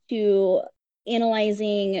comes to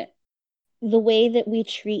analyzing the way that we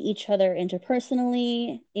treat each other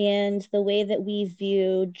interpersonally and the way that we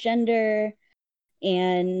view gender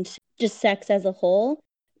and just sex as a whole,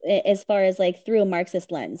 as far as like through a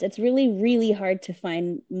Marxist lens. It's really, really hard to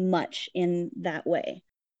find much in that way.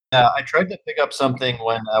 I tried to pick up something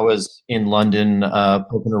when I was in London,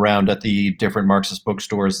 poking around at the different Marxist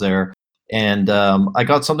bookstores there. And I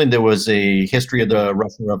got something that was a history of the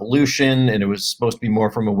Russian Revolution, and it was supposed to be more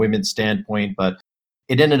from a women's standpoint, but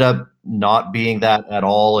it ended up not being that at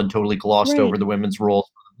all and totally glossed over the women's role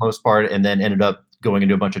for the most part, and then ended up going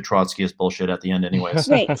into a bunch of Trotskyist bullshit at the end anyways.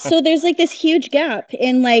 Right. So there's like this huge gap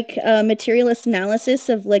in like materialist analysis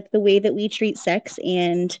of like the way that we treat sex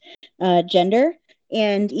and gender.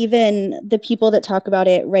 And even the people that talk about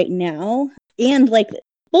it right now, and like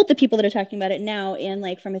both the people that are talking about it now and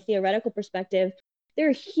like from a theoretical perspective, there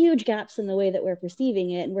are huge gaps in the way that we're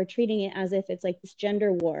perceiving it, and we're treating it as if it's like this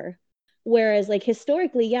gender war. Whereas like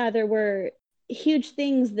historically, yeah, there were huge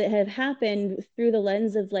things that have happened through the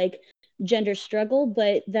lens of like gender struggle,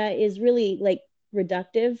 but that is really like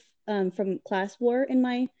reductive from class war, in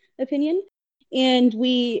my opinion. And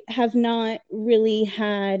we have not really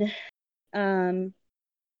had an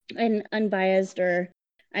unbiased, or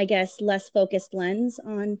I guess less focused lens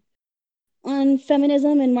on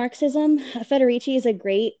feminism and Marxism. Federici is a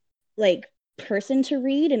great like person to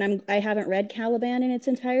read, and I haven't read Caliban in its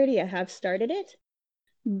entirety. I have started it,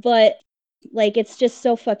 but like it's just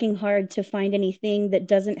so fucking hard to find anything that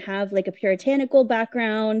doesn't have like a puritanical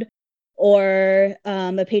background or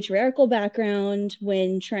a patriarchal background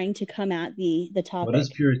when trying to come at the topic. What does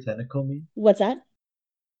puritanical mean? What's that?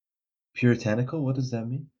 Puritanical? What does that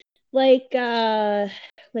mean? Like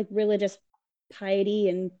religious piety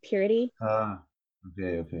and purity.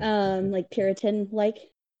 Okay. Like Puritan like.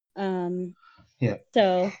 Yeah.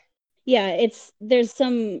 So Yeah, there's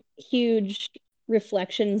some huge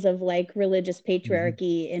reflections of like religious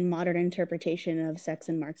patriarchy in modern interpretation of sex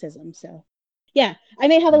and Marxism. So yeah, I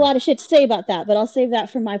may have a lot of shit to say about that, but I'll save that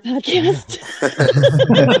for my podcast.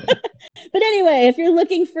 But anyway, if you're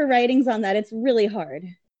looking for writings on that, it's really hard.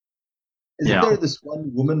 Isn't Yeah. there this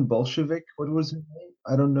one woman Bolshevik? What was her name?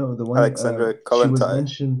 I don't know. The one Alexandra she was Kollontai.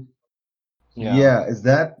 mentioned. Yeah. Yeah, is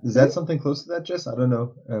that Who? something close to that, Jess? I don't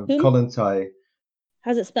know. Who? Kollontai.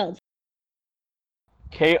 How's it spelled?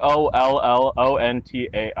 Kollontai.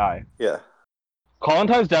 Yeah.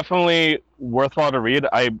 Kollontai is definitely worthwhile to read.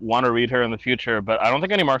 I want to read her in the future, but I don't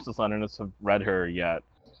think any Marxist-Leninists have read her yet,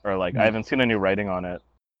 or like I haven't seen any writing on it.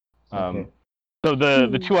 Okay. So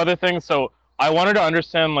the two other things. So I wanted to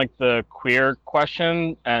understand like the queer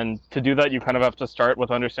question, and to do that, you kind of have to start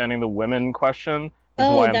with understanding the women question. This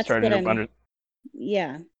is why I'm that's starting what to I'm.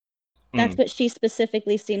 Yeah, that's Mm. what she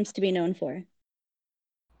specifically seems to be known for.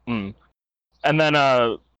 And then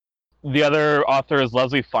the other author is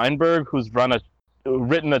Leslie Feinberg, who's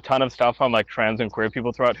written a ton of stuff on like trans and queer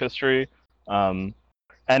people throughout history. And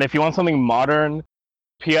if you want something modern,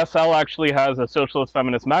 PSL actually has a socialist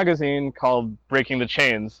feminist magazine called Breaking the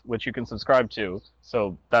Chains, which you can subscribe to.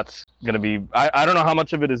 So that's going to be, I don't know how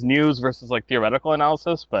much of it is news versus like theoretical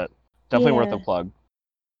analysis, but definitely worth a Yeah. plug.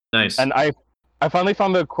 Nice. And I finally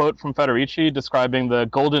found the quote from Federici describing the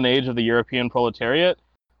golden age of the European proletariat.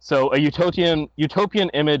 So a utopian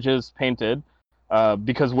image is painted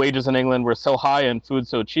because wages in England were so high and food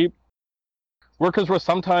so cheap. Workers were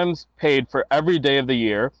sometimes paid for every day of the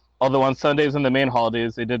year, although on Sundays and the main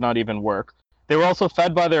holidays they did not even work. They were also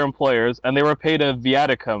fed by their employers, and they were paid a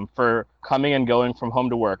viaticum for coming and going from home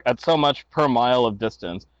to work at so much per mile of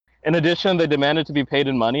distance. In addition, they demanded to be paid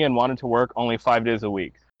in money and wanted to work only 5 days a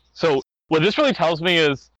week. So what this really tells me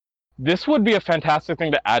is this would be a fantastic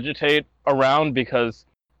thing to agitate around, because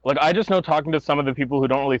like I just know, talking to some of the people who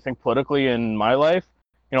don't really think politically in my life,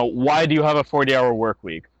 why do you have a 40-hour work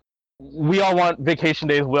week? We all want vacation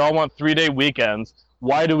days. We all want 3-day weekends.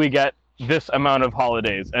 Why do we get this amount of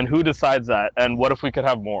holidays? And who decides that? And what if we could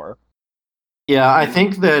have more? Yeah, I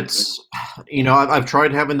think that, I've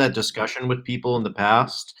tried having that discussion with people in the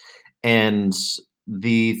past, and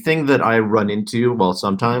the thing that I run into, well,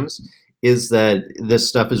 sometimes, is that this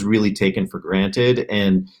stuff is really taken for granted,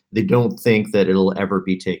 and they don't think that it'll ever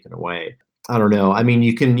be taken away. I don't know. I mean,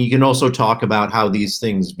 you can also talk about how these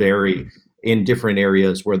things vary in different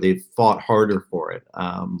areas where they've fought harder for it,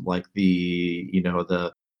 like the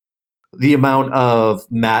amount of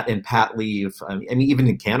mat and pat leave. I mean, even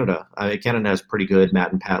in Canada, Canada has pretty good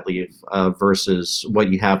mat and pat leave versus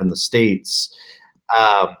what you have in the States.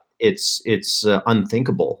 It's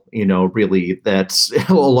unthinkable, really, that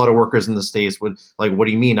a lot of workers in the States would like, what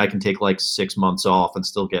do you mean I can take like 6 months off and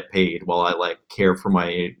still get paid while I like care for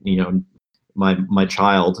my, my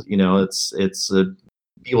child? It's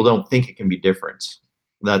people don't think it can be different.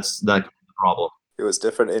 That's the problem. It was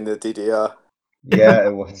different in the DDR. Yeah,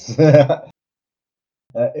 it was.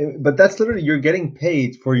 But that's literally, you're getting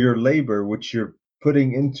paid for your labor, which you're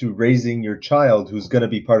putting into raising your child, who's going to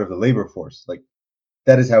be part of the labor force. Like,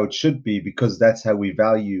 that is how it should be, because that's how we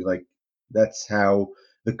value, like, that's how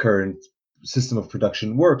the current system of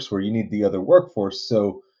production works, where you need the other workforce.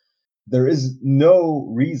 So there is no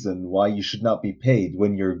reason why you should not be paid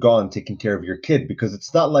when you're gone taking care of your kid, because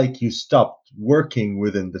it's not like you stopped working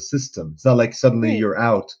within the system. It's not like suddenly Right. you're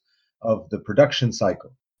out of the production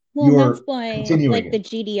cycle. Well, and You're that's why continuing like the it.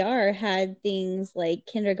 GDR had things like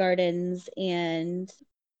kindergartens and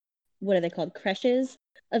what are they called, creches,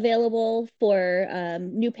 available for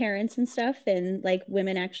new parents and stuff, and like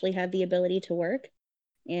women actually have the ability to work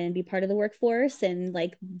and be part of the workforce, and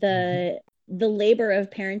like the labor of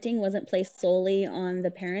parenting wasn't placed solely on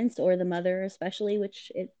the parents or the mother, especially,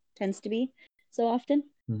 which it tends to be so often.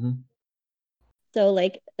 Mm-hmm. So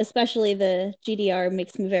like especially the GDR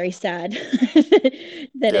makes me very sad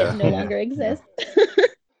that Yeah. it no longer exists.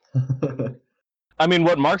 I mean,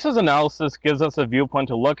 what Marx's analysis gives us a viewpoint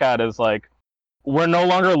to look at is like, we're no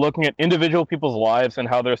longer looking at individual people's lives and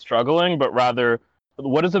how they're struggling, but rather,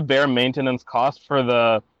 what is a bare maintenance cost for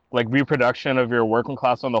the like reproduction of your working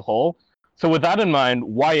class on the whole? So with that in mind,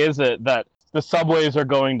 why is it that the subways are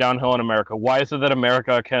going downhill in America? Why is it that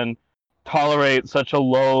America can tolerate such a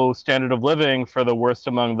low standard of living for the worst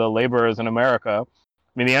among the laborers in America?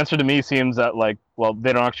 I mean, the answer to me seems that, like, well,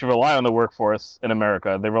 they don't actually rely on the workforce in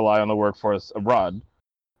America. They rely on the workforce abroad.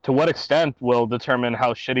 To what extent will determine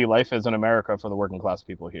how shitty life is in America for the working class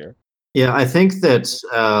people here. Yeah, I think that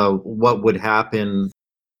what would happen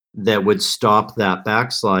that would stop that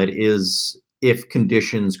backslide is if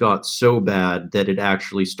conditions got so bad that it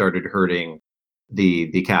actually started hurting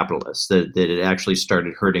the capitalists, that it actually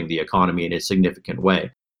started hurting the economy in a significant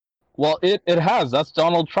way. Well, it has. That's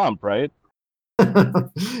Donald Trump, right?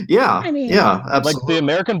 Yeah, I mean, yeah, Like absolutely. the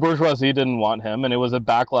American bourgeoisie didn't want him, and it was a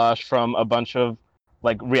backlash from a bunch of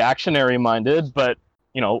like reactionary minded, but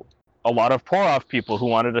a lot of poor off people who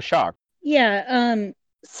wanted a shock. yeah.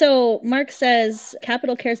 So Marx says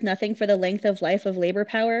capital cares nothing for the length of life of labor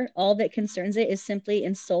power. All that concerns it is simply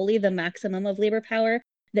and solely the maximum of labor power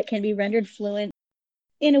that can be rendered fluent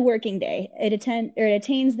in a working day. It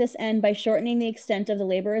attains this end by shortening the extent of the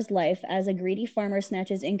laborer's life as a greedy farmer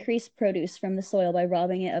snatches increased produce from the soil by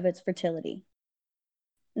robbing it of its fertility.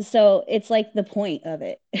 So it's like the point of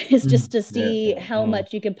it is just to see how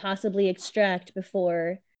much you could possibly extract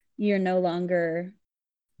before you're no longer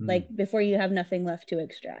before you have nothing left to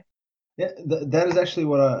extract. Yeah, that is actually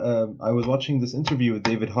what I was watching this interview with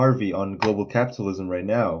David Harvey on global capitalism right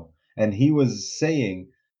now, and he was saying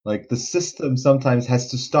like the system sometimes has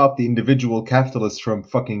to stop the individual capitalists from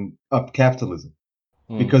fucking up capitalism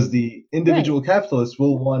because the individual capitalist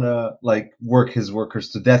will want to like work his workers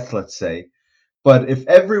to death, let's say. But if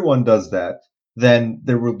everyone does that, then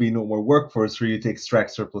there will be no more workforce for you to extract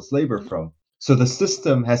surplus labor from. So the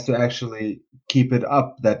system has to actually keep it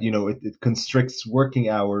up that, it constricts working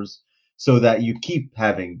hours so that you keep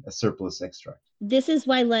having a surplus extract. This is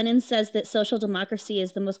why Lenin says that social democracy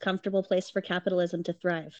is the most comfortable place for capitalism to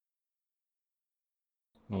thrive.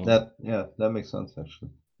 That makes sense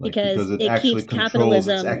actually. Because it it actually keeps controls its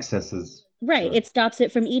capitalism excesses. right. It stops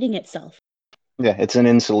it from eating itself. Yeah, it's an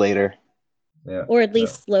insulator. Yeah. Or at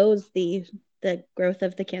least slows the growth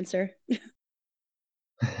of the cancer.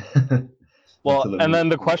 Well, and then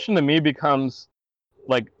the question to me becomes,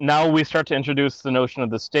 like, now we start to introduce the notion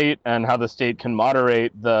of the state and how the state can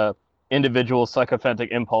moderate the individual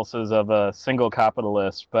psychophantic impulses of a single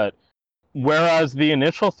capitalist. But whereas the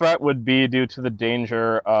initial threat would be due to the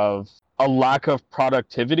danger of a lack of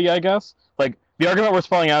productivity, I guess. Like, the argument we're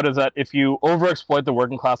spelling out is that if you overexploit the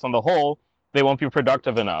working class on the whole, they won't be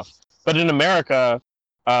productive enough. But in America,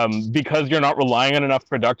 because you're not relying on enough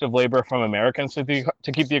productive labor from Americans to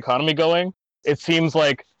keep the economy going, it seems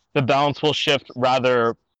like the balance will shift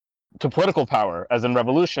rather to political power, as in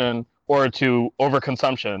revolution, or to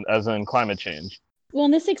overconsumption, as in climate change. Well,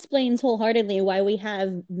 and this explains wholeheartedly why we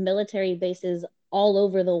have military bases all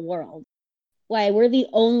over the world. Why we're the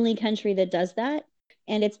only country that does that.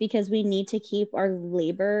 And it's because we need to keep our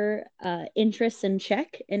labor interests in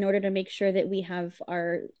check in order to make sure that we have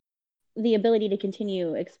the ability to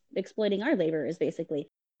continue exploiting our laborers, basically.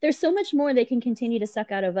 There's so much more they can continue to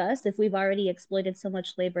suck out of us if we've already exploited so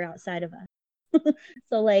much labor outside of us.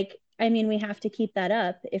 So, we have to keep that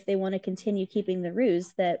up if they want to continue keeping the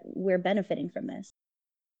ruse that we're benefiting from this.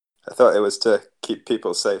 I thought it was to keep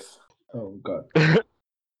people safe. Oh, God.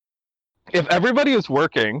 If everybody is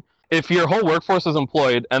working, if your whole workforce is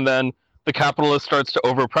employed and then the capitalist starts to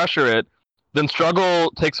overpressure it, then struggle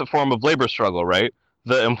takes a form of labor struggle, right?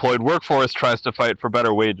 The employed workforce tries to fight for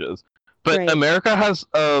better wages. But Right. America has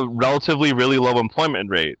a relatively really low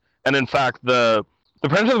employment rate. And in fact, the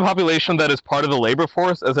percentage of the population that is part of the labor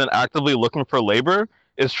force as in actively looking for labor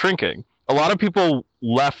is shrinking. A lot of people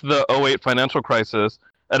left the 2008 financial crisis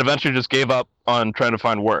and eventually just gave up on trying to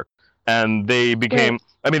find work. And they became,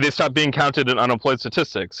 they stopped being counted in unemployed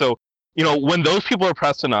statistics. So, when those people are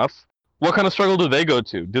pressed enough, what kind of struggle do they go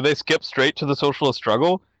to? Do they skip straight to the socialist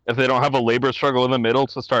struggle if they don't have a labor struggle in the middle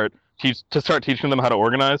to start teaching them how to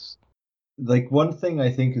organize? Like one thing I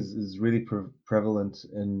think is really prevalent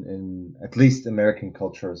in at least American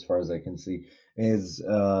culture, as far as I can see, is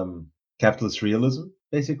capitalist realism,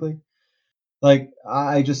 basically. Like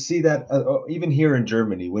I just see that even here in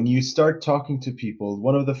Germany, when you start talking to people,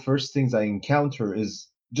 one of the first things I encounter is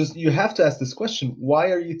just you have to ask this question: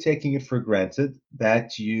 why are you taking it for granted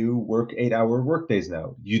that you work 8-hour workdays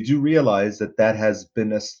now? You do realize that that has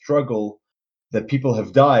been a struggle, that people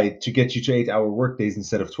have died to get you to 8-hour workdays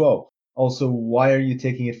instead of 12. Also, why are you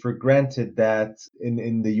taking it for granted that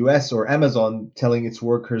in the US or Amazon telling its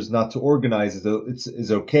workers not to organize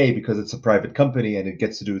is okay because it's a private company and it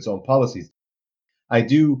gets to do its own policies? I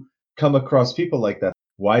do come across people like that.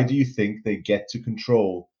 Why do you think they get to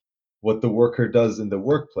control what the worker does in the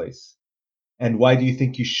workplace? And why do you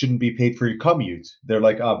think you shouldn't be paid for your commute? They're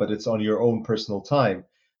like, but it's on your own personal time.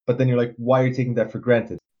 But then you're like, why are you taking that for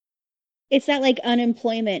granted? It's that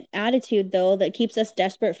unemployment attitude, though, that keeps us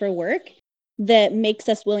desperate for work, that makes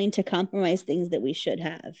us willing to compromise things that we should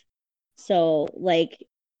have. So,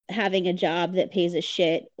 having a job that pays us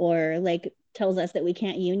shit or tells us that we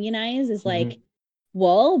can't unionize is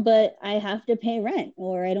well, but I have to pay rent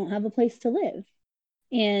or I don't have a place to live.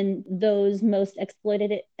 And those most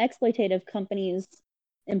exploitative companies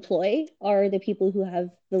employ are the people who have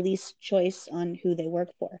the least choice on who they work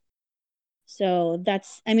for. So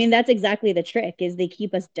that's exactly the trick, is they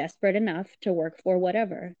keep us desperate enough to work for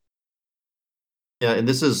whatever. Yeah, and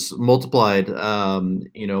this is multiplied,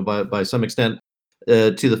 by some extent,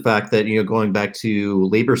 to the fact that, going back to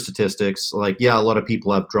labor statistics, like, yeah, a lot of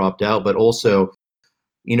people have dropped out, but also,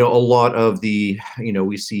 a lot of the,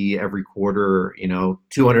 we see every quarter,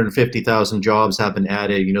 250,000 jobs have been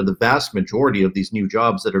added. The vast majority of these new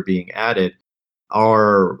jobs that are being added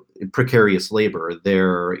are precarious labor.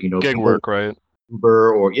 They're, Gig people work, right?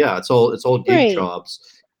 Uber, or yeah, it's all gig Right. jobs.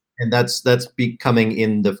 And that's becoming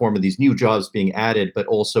in the form of these new jobs being added, but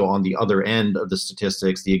also on the other end of the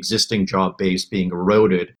statistics, the existing job base being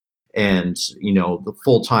eroded, and the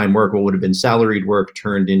full-time work, what would have been salaried work,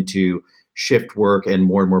 turned into shift work and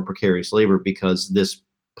more precarious labor, because this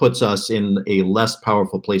puts us in a less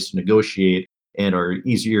powerful place to negotiate and are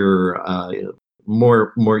easier,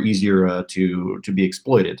 more easier to be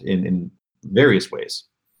exploited in various ways.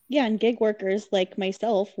 Yeah, and gig workers like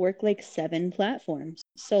myself work like 7 platforms.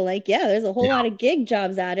 So like, yeah, there's a whole lot of gig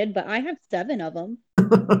jobs added, but I have 7 of them.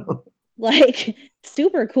 Like,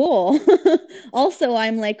 super cool. Also,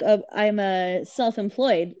 I'm a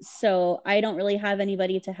self-employed, so I don't really have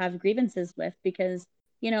anybody to have grievances with, because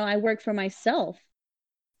I work for myself.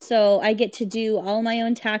 So I get to do all my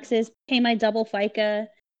own taxes, pay my double FICA.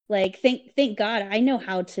 Like, thank God I know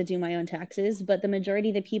how to do my own taxes, but the majority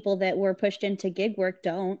of the people that were pushed into gig work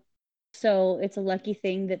don't. So it's a lucky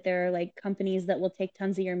thing that there are like companies that will take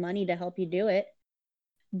tons of your money to help you do it.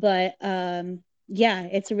 But yeah,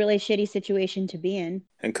 it's a really shitty situation to be in.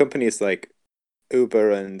 And companies like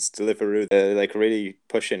Uber and Deliveroo, they're like really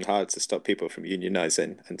pushing hard to stop people from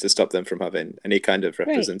unionizing and to stop them from having any kind of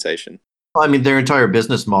representation. I mean, their entire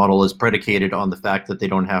business model is predicated on the fact that they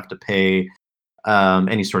don't have to pay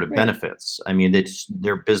any sort of benefits. I mean,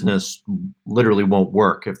 their business literally won't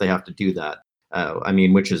work if they have to do that. I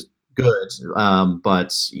mean, which is good,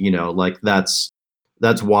 but like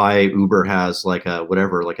that's why Uber has like a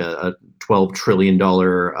 $12 trillion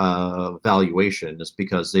valuation, is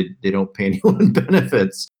because they don't pay anyone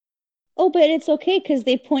benefits. Oh, but it's okay because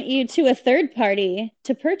they point you to a third party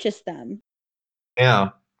to purchase them. Yeah.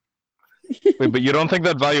 Wait, but you don't think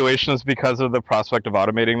that valuation is because of the prospect of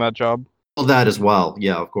automating that job? Well, that as well.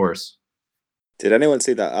 Yeah, of course. Did anyone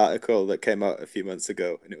see that article that came out a few months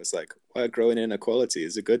ago? And it was like, why growing inequality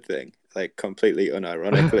is a good thing. Like, completely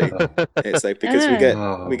unironically. It's like, because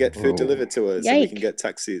we get food delivered to us, and we can get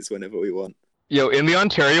taxis whenever we want. Yo, in the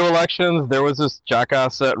Ontario elections, there was this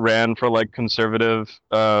jackass that ran for like conservative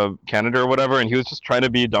Canada or whatever, and he was just trying to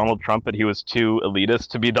be Donald Trump, but he was too elitist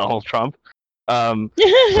to be Donald Trump.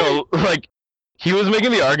 So like, he was making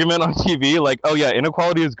the argument on TV, like, oh yeah,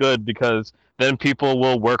 inequality is good because then people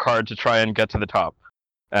will work hard to try and get to the top.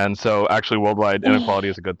 And so actually worldwide inequality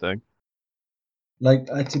is a good thing.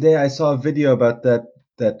 Like today I saw a video about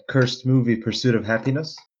that cursed movie, Pursuit of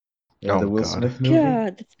Happiness. The Will Smith movie.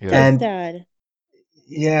 God, that's sad.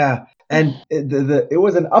 Yeah, and it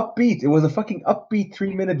was an upbeat. It was a fucking upbeat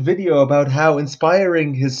 3-minute video about how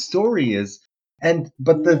inspiring his story is.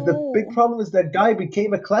 But the big problem is that guy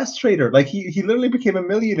became a class trader. Like he literally became a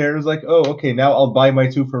millionaire. It was like, oh, okay, now I'll buy my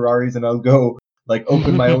 2 Ferraris and I'll go like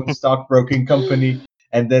open my own stockbroking company.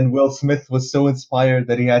 And then Will Smith was so inspired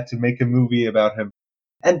that he had to make a movie about him.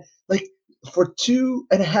 And like for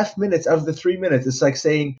 2.5 minutes out of the 3 minutes, it's like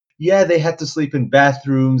saying, yeah, they had to sleep in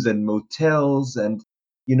bathrooms and motels and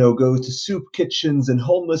go to soup kitchens and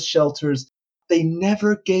homeless shelters. They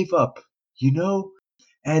never gave up,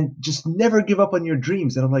 and just never give up on your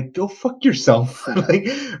dreams. And I'm like, go fuck yourself. Like,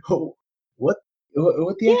 what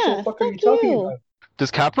the actual fuck are you talking about?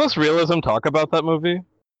 Does Capitalist Realism talk about that movie?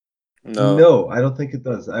 No, I don't think it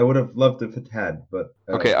does. I would have loved if it had, but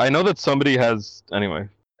okay, I know that somebody has made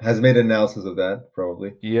an analysis of that,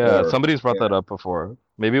 probably. Yeah, somebody's brought that up before.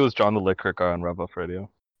 Maybe it was John the Lickrick guy on Rev Up Radio.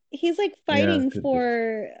 He's like fighting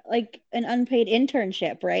for like an unpaid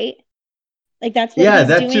internship, right? Like that's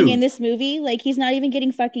what he's doing in this movie. Like he's not even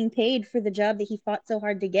getting fucking paid for the job that he fought so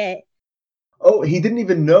hard to get. Oh, he didn't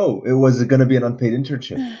even know it was going to be an unpaid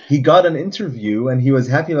internship. He got an interview and he was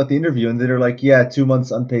happy about the interview, and they're like, yeah, 2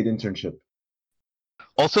 months unpaid internship.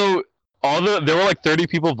 Also, there were like 30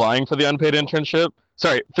 people vying for the unpaid internship.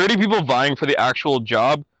 Sorry, 30 people vying for the actual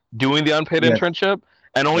job doing the unpaid internship,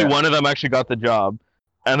 and only one of them actually got the job.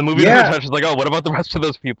 And the movie was like, oh, what about the rest of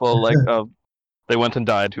those people? Like, they went and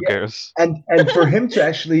died. Who cares? And for him to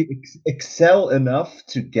actually excel enough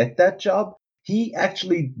to get that job, he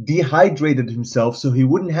actually dehydrated himself so he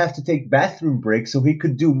wouldn't have to take bathroom breaks, so he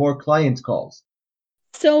could do more client calls.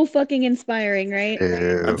 So fucking inspiring, right?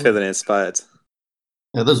 I'm Ew. feeling inspired.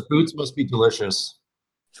 Yeah, those boots must be delicious.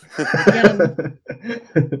 Yum.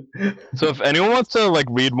 So if anyone wants to like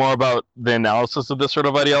read more about the analysis of this sort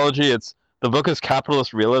of ideology, the book is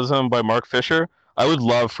Capitalist Realism by Mark Fisher. I would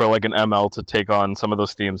love for like an ML to take on some of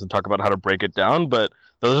those themes and talk about how to break it down, but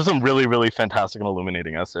those are some really, really fantastic and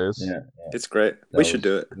illuminating essays. Yeah, It's great. that We should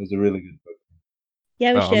do it. It was a really good book.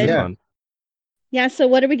 Yeah, we Oh, it'll be should. Yeah. fun. Yeah, so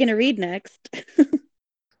what are we gonna read next?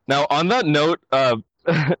 Now, on that note,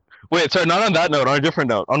 wait, sorry, not on that note, on a different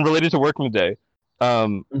note, unrelated to working day,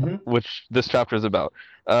 Mhm. which this chapter is about.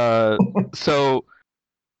 So,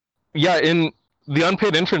 yeah, in the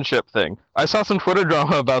unpaid internship thing, I saw some Twitter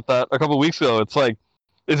drama about that a couple weeks ago. It's like,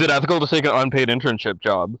 is it ethical to take an unpaid internship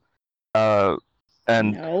job?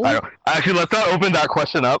 And No. I don't, actually, let's not open that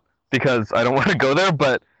question up because I don't want to go there.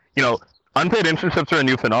 But you know, unpaid internships are a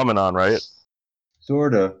new phenomenon, right?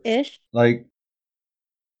 Sorta. Ish. Like,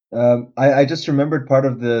 I just remembered part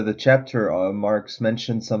of the chapter. Marx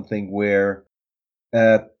mentioned something where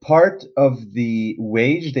part of the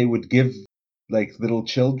wage they would give like little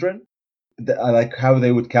children, like how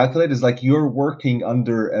they would calculate is like you're working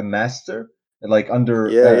under a master, like under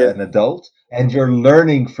Yeah. an adult, and you're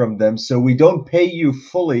learning from them. So we don't pay you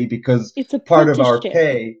fully because It's part of our apprenticeship.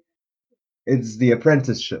 pay is the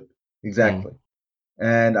apprenticeship. Exactly.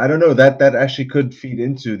 And I don't know, that actually could feed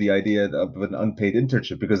into the idea of an unpaid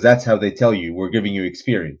internship because that's how they tell you we're giving you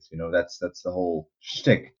experience. You know, that's the whole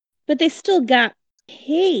shtick. But they still got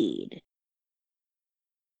paid.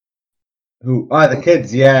 Who? The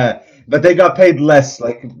kids, yeah, but they got paid less.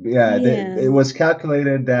 Like, yeah, Yeah. it was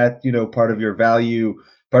calculated that part of your value,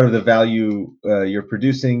 part of the value you're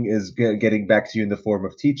producing is getting back to you in the form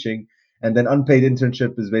of teaching, and then unpaid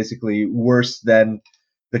internship is basically worse than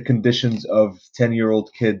the conditions of 10-year-old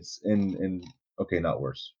kids in. Okay, not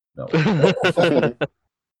worse. No.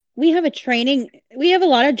 We have a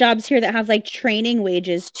lot of jobs here that have like training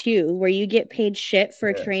wages too, where you get paid shit for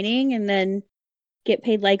Yeah. training and then get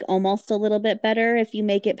paid like almost a little bit better if you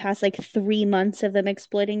make it past like 3 months of them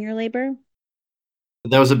exploiting your labor.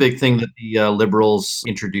 That was a big thing that the Liberals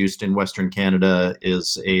introduced in Western Canada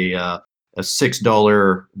is a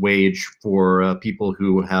 $6 wage for people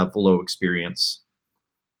who have low experience.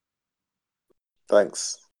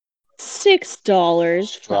 Thanks. $6.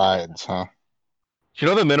 Strides, huh? Do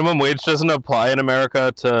you know the minimum wage doesn't apply in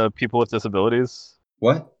America to people with disabilities?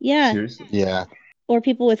 What? Yeah. Seriously? Yeah. Or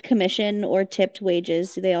people with commission or tipped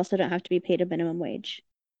wages. They also don't have to be paid a minimum wage.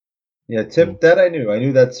 Yeah, tip that I knew. I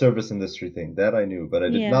knew that service industry thing. That I knew, but I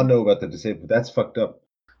did Yeah. not know about the disabled. That's fucked up.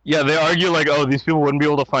 Yeah, they argue like, oh, these people wouldn't be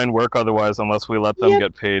able to find work otherwise unless we let them Yep.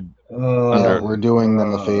 get paid. Oh, Yeah, Under- we're doing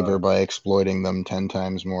them a favor by exploiting them 10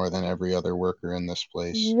 times more than every other worker in this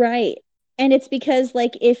place. Right. And it's because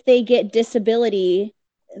like if they get disability,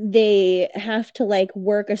 they have to like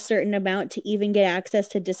work a certain amount to even get access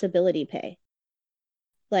to disability pay.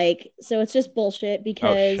 Like, so it's just bullshit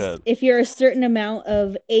because shit. if you're a certain amount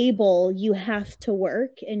of able, you have to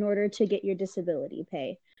work in order to get your disability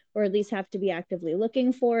pay, or at least have to be actively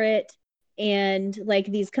looking for it. And like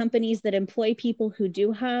these companies that employ people who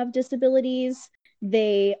do have disabilities,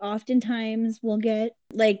 they oftentimes will get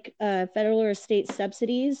like federal or state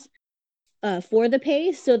subsidies for the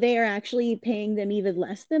pay. So they are actually paying them even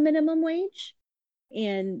less than minimum wage.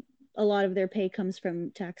 And a lot of their pay comes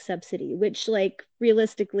from tax subsidy, which, like,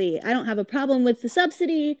 realistically, I don't have a problem with the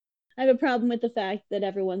subsidy. I have a problem with the fact that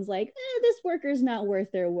everyone's like, this worker's not worth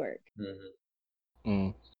their work. This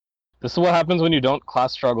is what happens when you don't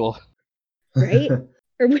class struggle. Right? Or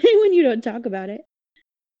when you don't talk about it.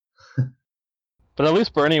 But at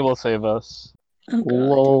least Bernie will save us. Oh, God.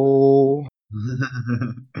 Lol.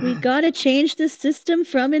 We gotta change the system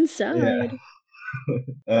from inside.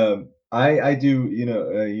 I do,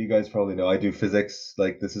 you guys probably know I do physics.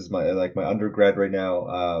 Like this is my undergrad right now.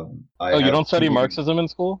 I Oh, you have don't study two- Marxism in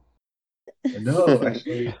school? No,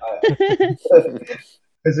 actually,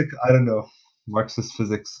 physics. I don't know. Marxist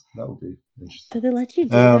physics. That would be interesting. Do they let you do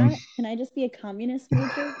that? Can I just be a communist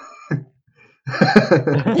major?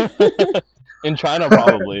 In China,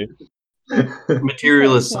 probably.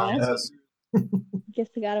 Materialist Well, sciences. guess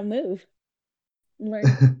I gotta move. Learn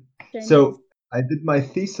Chinese. So I did my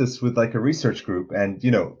thesis with like a research group, and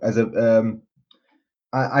as a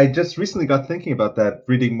I just recently got thinking about that,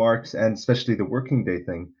 reading Marx and especially the working day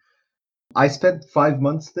thing. I spent 5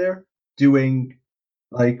 months there doing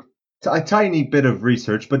like a tiny bit of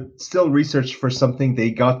research, but still research for something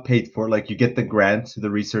they got paid for. Like you get the grant to the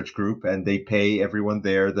research group, and they pay everyone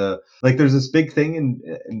there. There's this big thing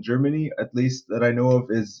in Germany, at least that I know of,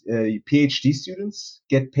 is PhD students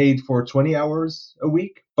get paid for 20 hours a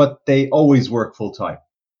week, but they always work full time.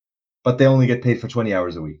 But they only get paid for 20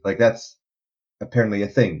 hours a week. Like that's apparently a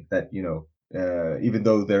thing that even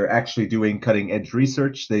though they're actually doing cutting edge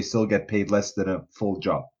research, they still get paid less than a full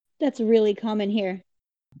job. That's really common here.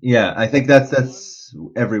 Yeah, I think that's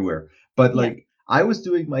everywhere. But Yeah. like I was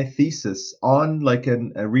doing my thesis on like a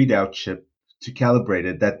readout chip to calibrate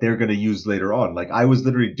it that they're going to use later on. Like I was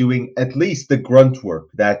literally doing at least the grunt work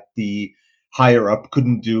that the higher up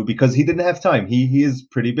couldn't do because he didn't have time. He is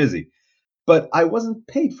pretty busy. But I wasn't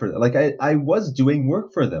paid for that. Like I was doing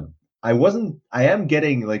work for them. I am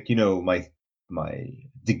getting like, my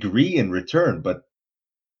degree in return, but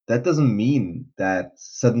that doesn't mean that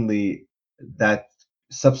suddenly that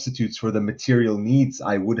substitutes for the material needs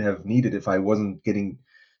I would have needed if I wasn't getting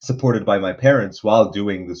supported by my parents while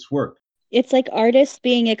doing this work. It's like artists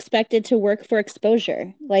being expected to work for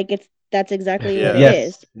exposure. Like that's exactly what it Yeah.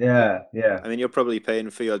 is. Yes. Yeah. I mean, you're probably paying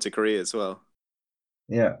for your degree as well.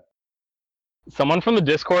 Yeah. Someone from the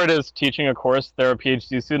Discord is teaching a course. They're a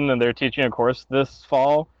PhD student, and they're teaching a course this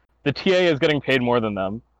fall. The TA is getting paid more than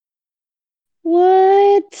them.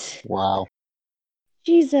 What? Wow.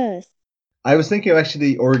 Jesus. I was thinking of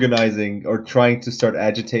actually organizing or trying to start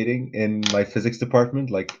agitating in my physics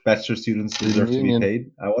department. Like bachelor students deserve to be Union.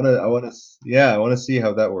 paid. I want to see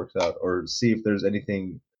how that works out, or see if there's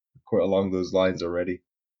anything along those lines already.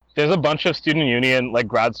 There's a bunch of student union, like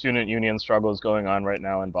grad student union struggles going on right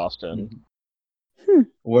now in Boston.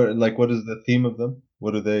 What is the theme of them?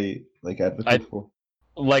 What do they like advocate for?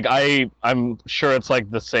 Like I'm sure it's like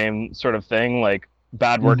the same sort of thing, like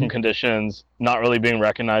bad working conditions, not really being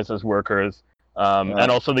recognized as workers,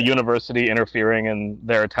 and also the university interfering in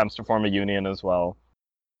their attempts to form a union as well.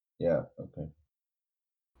 Yeah. Okay.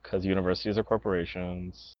 Because universities are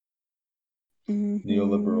corporations.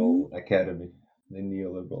 Neoliberal academy. The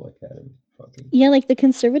neoliberal academy. Fucking. Yeah, like the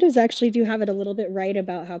conservatives actually do have it a little bit right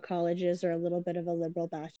about how colleges are a little bit of a liberal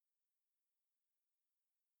bastion.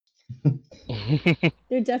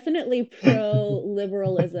 They're definitely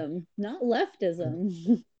pro-liberalism, not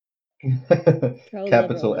leftism.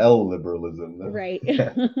 Capital L liberalism. Though. Right.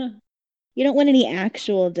 Yeah. You don't want any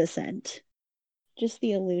actual dissent. Just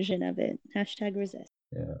the illusion of it. #resist.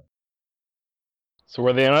 Yeah. So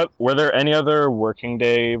were there any other working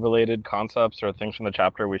day related concepts or things from the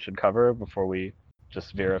chapter we should cover before we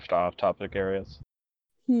just veer off topic areas?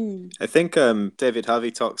 I think David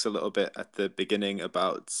Harvey talks a little bit at the beginning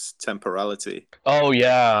about temporality. Oh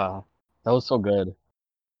yeah, that was so good.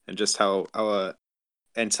 And just how our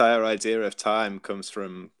entire idea of time comes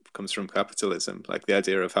from capitalism. Like the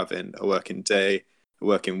idea of having a working day, a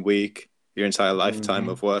working week, your entire lifetime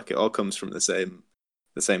of work. It all comes from the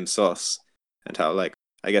same source. And how, like,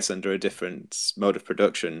 I guess under a different mode of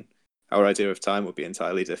production, our idea of time would be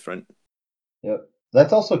entirely different. Yep.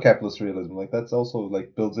 That's also capitalist realism. Like that's also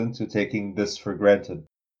like builds into taking this for granted.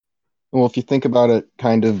 Well, if you think about it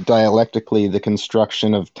kind of dialectically, the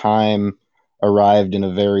construction of time arrived in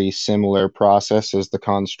a very similar process as the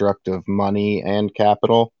construct of money and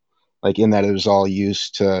capital, like in that it was all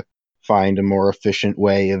used to find a more efficient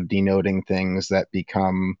way of denoting things that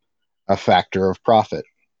become a factor of profit.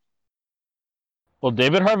 Well,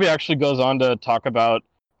 David Harvey actually goes on to talk about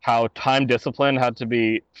how time discipline had to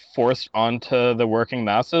be forced onto the working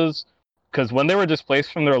masses, because when they were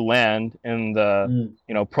displaced from their land in the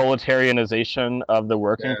proletarianization of the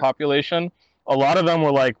working population, a lot of them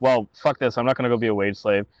were like, well, fuck this, I'm not going to go be a wage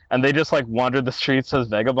slave. And they just like wandered the streets as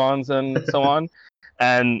vagabonds and so on.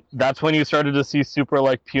 And that's when you started to see super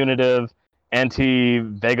like punitive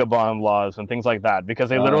anti-vagabond laws and things like that, because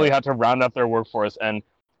they literally had to round up their workforce and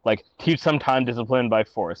like teach them time discipline by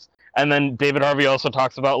force. And then David Harvey also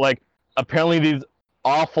talks about like apparently these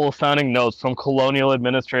awful sounding notes from colonial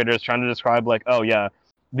administrators trying to describe like, oh yeah,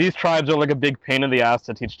 these tribes are like a big pain in the ass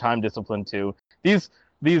to teach time discipline to.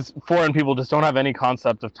 These foreign people just don't have any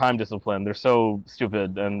concept of time discipline. They're so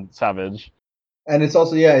stupid and savage. And it's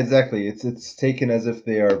also, yeah, exactly. It's taken as if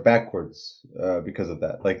they are backwards because of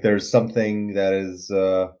that. Like there's something that is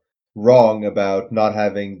wrong about not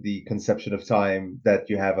having the conception of time that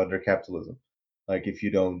you have under capitalism. Like if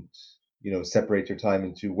you don't, separate your time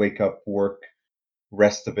into wake up, work,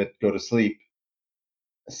 rest a bit, go to sleep.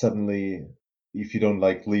 Suddenly, if you don't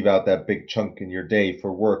like leave out that big chunk in your day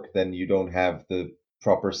for work, then you don't have the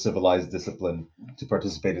proper civilized discipline to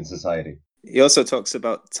participate in society. He also talks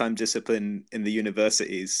about time discipline in the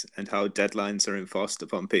universities and how deadlines are enforced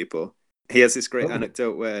upon people. He has this great Oh.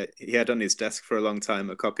 anecdote where he had on his desk for a long time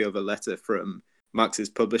a copy of a letter from Marx's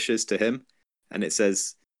publishers to him, and it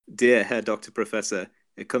says, "Dear Herr Dr. Professor,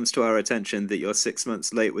 it comes to our attention that you're 6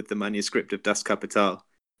 months late with the manuscript of Das Kapital.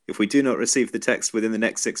 If we do not receive the text within the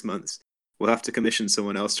next 6 months, we'll have to commission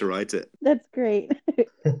someone else to write it." That's great.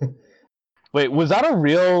 Wait, was that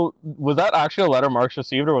actually a letter Marx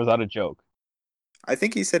received, or was that a joke? I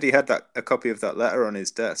think he said he had a copy of that letter on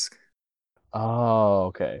his desk. Oh,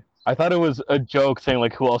 okay. I thought it was a joke saying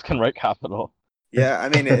like, who else can write Capital? Yeah, I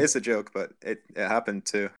mean, it is a joke, but it happened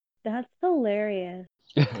too. That's hilarious.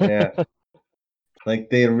 Yeah. Like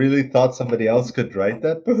they really thought somebody else could write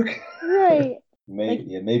that book. Right.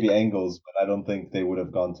 Maybe Engels, but I don't think they would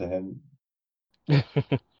have gone to him.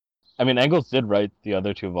 I mean, Engels did write the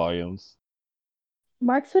other 2 volumes.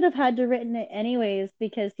 Marx would have had to written it anyways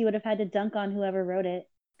because he would have had to dunk on whoever wrote it.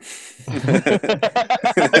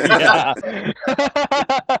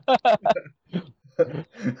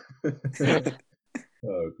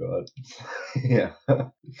 Oh god. Yeah. It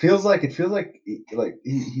feels like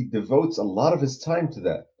he devotes a lot of his time to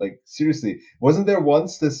that. Like seriously, wasn't there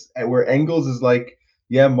once this where Engels is like,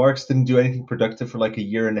 yeah, Marx didn't do anything productive for like a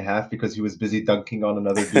year and a half because he was busy dunking on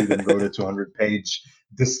another dude and wrote a 200-page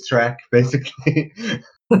diss track, basically.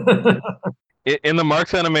 In the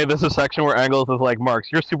Marx anime, there's a section where Engels is like, Marx,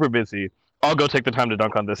 you're super busy. I'll go take the time to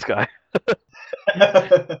dunk on this guy.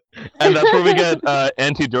 And that's where we get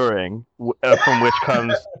anti-During, from which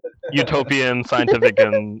comes utopian, scientific,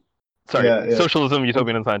 and... Sorry, socialism,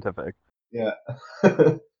 utopian, and scientific. Yeah.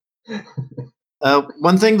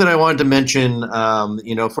 One thing that I wanted to mention,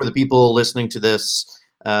 for the people listening to this,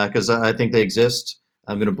 because I think they exist,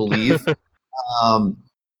 I'm going to believe.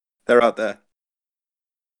 They're out there.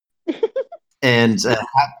 And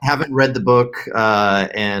haven't read the book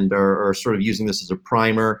and are sort of using this as a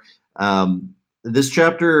primer. This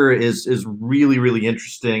chapter is really, really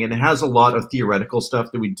interesting, and it has a lot of theoretical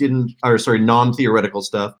stuff that non-theoretical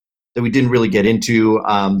stuff that we didn't really get into,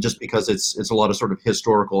 just because it's a lot of sort of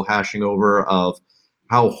historical hashing over of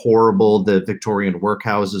how horrible the Victorian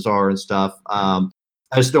workhouses are and stuff.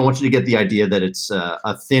 I just don't want you to get the idea that it's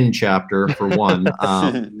a thin chapter, for one,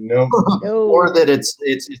 No. or that it's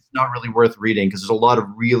not really worth reading, because there's a lot of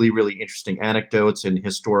really, really interesting anecdotes and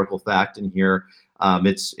historical fact in here.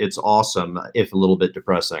 It's awesome, if a little bit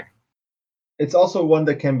depressing. It's also one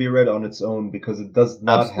that can be read on its own because it does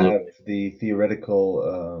not Absolutely. have the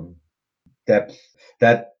theoretical depth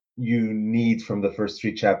that you need from the first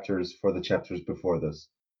 3 chapters for the chapters before this.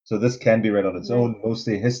 So this can be read on its own,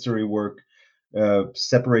 mostly history work.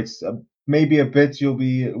 Separates maybe a bit. You'll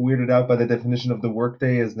be weirded out by the definition of the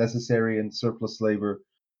workday as necessary and surplus labor,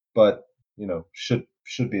 but should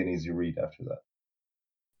be an easy read after that.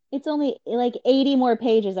 It's only like 80 more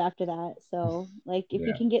pages after that, so like if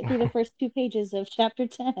you can get through the first 2 pages of chapter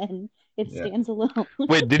 10, it stands alone.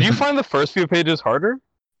 Wait, did you find the first few pages harder?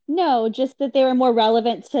 No, just that they were more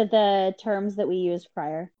relevant to the terms that we used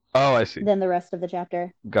prior. Oh, I see. Than the rest of the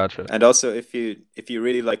chapter. Gotcha. And also, if you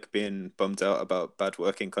really like being bummed out about bad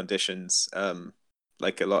working conditions,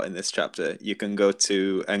 like a lot in this chapter, you can go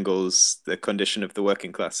to Engels' The Condition of the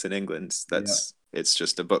Working Class in England. It's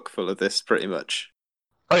just a book full of this, pretty much.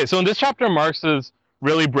 Okay, so in this chapter, Marx is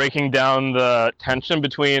really breaking down the tension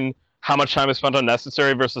between how much time is spent on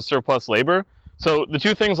necessary versus surplus labor. So the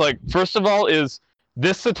 2 things, like, first of all, is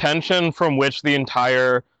this the tension from which the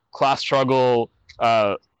entire class struggle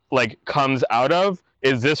comes out of?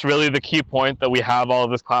 Is this really the key point that we have all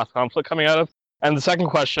of this class conflict coming out of? And the second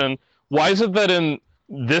question, why is it that in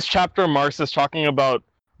this chapter Marx is talking about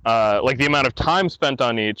the amount of time spent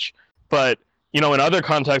on each, but in other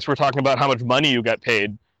contexts we're talking about how much money you get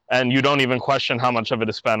paid, and you don't even question how much of it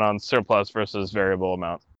is spent on surplus versus variable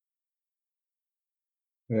amount?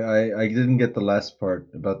 I didn't get the last part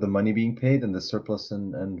about the money being paid and the surplus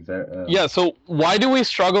Yeah, so why do we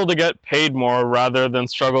struggle to get paid more rather than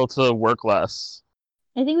struggle to work less?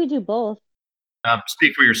 I think we do both.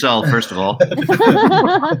 Speak for yourself, first of all.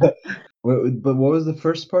 But what was the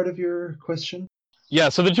first part of your question? Yeah,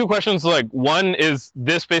 so the 2 questions, one, is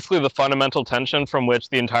this basically the fundamental tension from which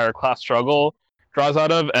the entire class struggle draws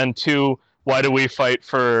out of? And 2, why do we fight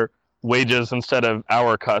for wages instead of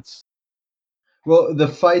hour cuts? Well, the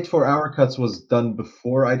fight for hour cuts was done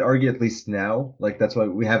before, I'd argue, at least now. Like, that's why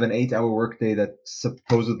we have an 8-hour workday that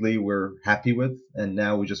supposedly we're happy with, and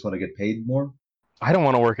now we just want to get paid more. I don't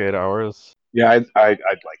want to work 8 hours. Yeah, I'd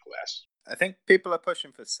like less. I think people are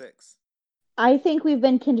pushing for 6. I think we've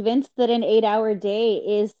been convinced that an 8-hour day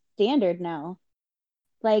is standard now.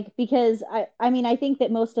 Because I think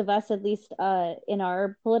that most of us, at least in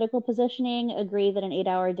our political positioning, agree that an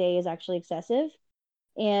 8-hour day is actually excessive.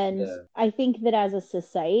 And Yeah. I think that as a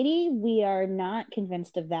society, we are not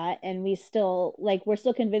convinced of that. And we're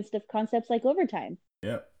still convinced of concepts like overtime.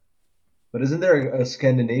 Yeah. But isn't there a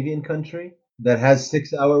Scandinavian country that has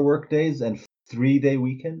 6-hour workdays and 3-day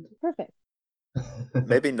weekend? Perfect.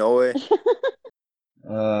 Maybe Norway.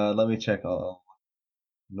 Let me check.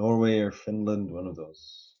 Norway or Finland, one of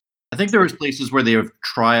those. I think there was places where they have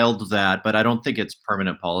trialed that, but I don't think it's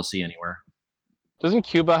permanent policy anywhere. Doesn't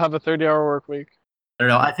Cuba have a 30-hour work week? I don't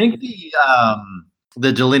know. I think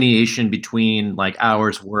the delineation between like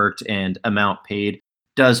hours worked and amount paid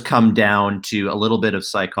does come down to a little bit of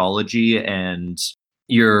psychology and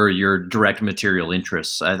your direct material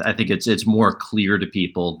interests. I think it's more clear to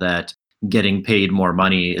people that getting paid more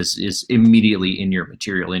money is immediately in your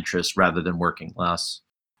material interest rather than working less.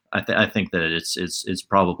 I think that it's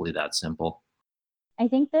probably that simple. I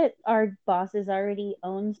think that our bosses already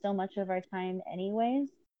own so much of our time anyways.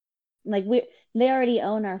 Like they already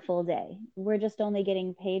own our full day. We're just only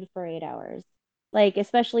getting paid for 8 hours. Like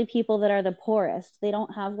especially people that are the poorest, they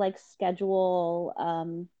don't have like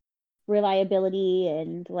schedule reliability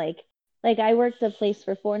and like I worked a place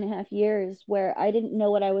for 4.5 years where I didn't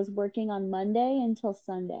know what I was working on Monday until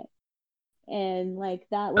Sunday. And like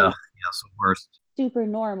that was Yes, of course. super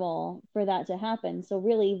normal for that to happen. So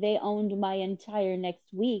really they owned my entire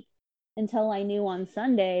next week until I knew on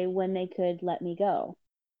Sunday when they could let me go.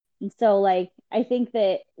 And so like I think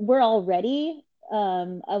that we're already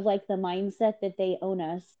of like the mindset that they own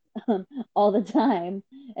us all the time.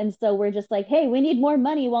 And so we're just like, hey, we need more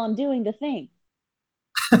money while I'm doing the thing.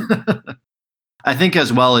 I think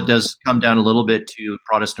as well, it does come down a little bit to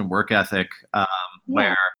Protestant work ethic,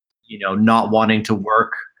 where not wanting to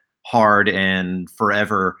work hard and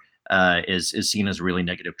forever is seen as a really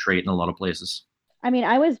negative trait in a lot of places. I mean,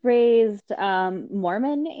 I was raised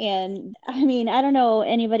Mormon, and I mean, I don't know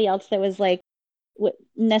anybody else that was like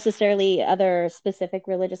necessarily other specific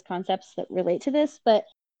religious concepts that relate to this, but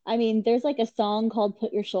I mean, there's like a song called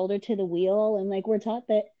Put Your Shoulder to the Wheel, and like we're taught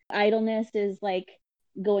that idleness is like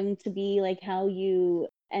going to be like how you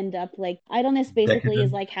end up like idleness basically Decadent.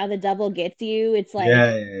 is like how the devil gets you. It's like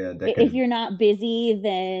Yeah, if decadent. you're not busy,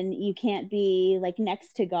 then you can't be like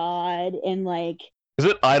next to God, and like Is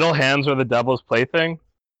it idle hands or the devil's plaything?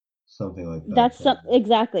 Something like that. that's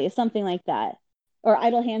exactly something like that, or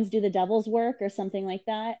idle hands do the devil's work or something like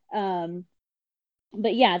that.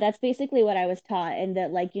 But yeah, that's basically what I was taught, and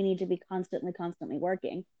that like you need to be constantly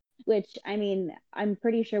working, which I mean, I'm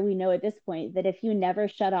pretty sure we know at this point that if you never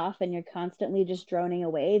shut off and you're constantly just droning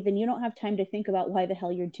away, then you don't have time to think about why the hell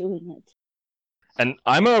you're doing it. And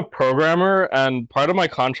I'm a programmer, and part of my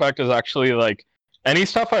contract is actually like any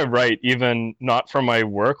stuff I write, even not for my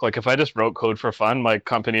work, like if I just wrote code for fun, my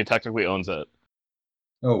company technically owns it.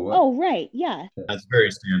 Oh, what? Oh right, yeah. That's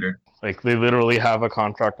very standard. Like they literally have a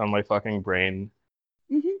contract on my fucking brain.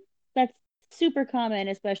 That's super common,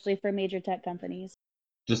 especially for major tech companies.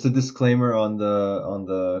 Just a disclaimer on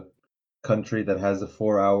the country that has a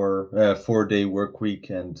 4-day work week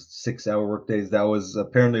and 6-hour work days. That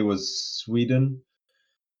was Sweden,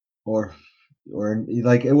 or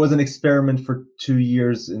like it was an experiment for 2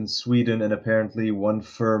 years in Sweden, and apparently one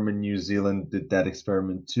firm in New Zealand did that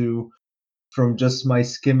experiment too. From just my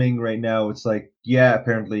skimming right now, it's like, yeah,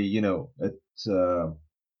 apparently,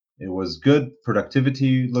 it was good.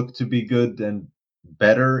 Productivity looked to be good and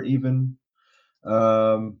better even.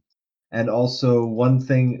 And also one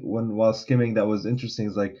thing while skimming that was interesting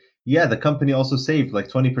is like, yeah, the company also saved like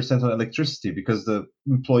 20% on electricity because the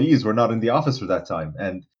employees were not in the office for that time.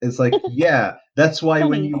 And it's like, yeah, that's why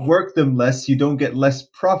when Funny. you work them less, you don't get less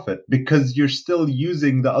profit because you're still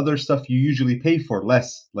using the other stuff you usually pay for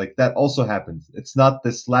less. Like that also happens. It's not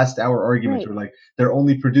this last hour argument Right. where like they're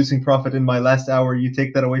only producing profit in my last hour. You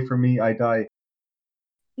take that away from me, I die.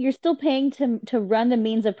 You're still paying to run the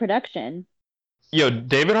means of production. Yo,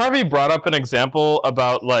 David Harvey brought up an example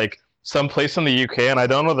about like some place in the UK, and I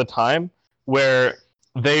don't know the time, where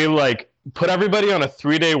they like put everybody on a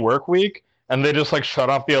 3-day work week, and they just like shut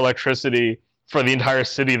off the electricity for the entire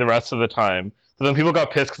city the rest of the time. So then people got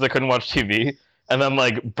pissed because they couldn't watch TV, and then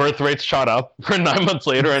like birth rates shot up for 9 months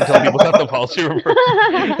later until people got the policy reversed.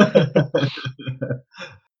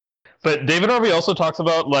 But David Harvey also talks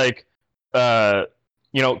about like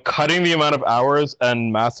cutting the amount of hours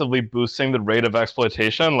and massively boosting the rate of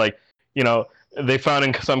exploitation. Like, they found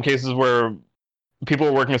in some cases where people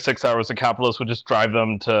were working 6 hours, the capitalists would just drive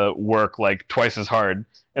them to work like twice as hard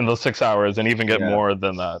in those 6 hours and even get more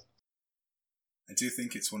than that. I do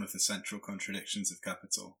think it's one of the central contradictions of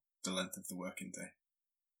capital, the length of the working day.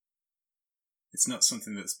 It's not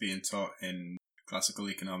something that's being taught in classical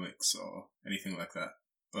economics or anything like that,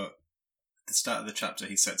 but at the start of the chapter,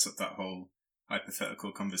 he sets up that whole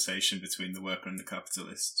hypothetical conversation between the worker and the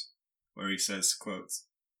capitalist, where he says, quote,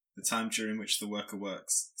 "The time during which the worker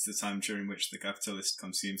works is the time during which the capitalist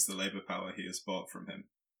consumes the labour power he has bought from him.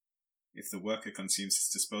 If the worker consumes his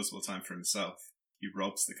disposable time for himself, he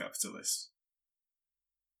robs the capitalist."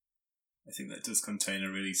 I think that does contain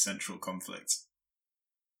a really central conflict.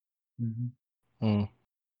 Hmm.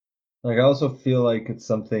 Like, I also feel like it's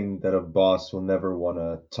something that a boss will never want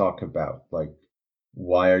to talk about. Like,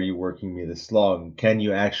 why are you working me this long? Can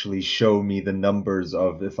you actually show me the numbers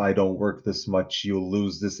of if I don't work this much, you'll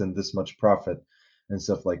lose this and this much profit and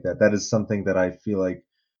stuff like that? That is something that I feel like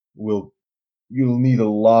you'll need a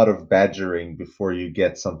lot of badgering before you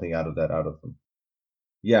get something out of them.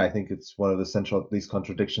 Yeah, I think it's one of the central these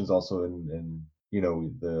contradictions also in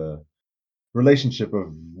the relationship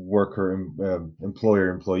of employer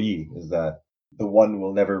employee is that the one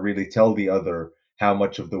will never really tell the other how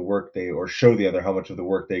much of the workday or show the other how much of the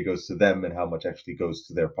workday goes to them and how much actually goes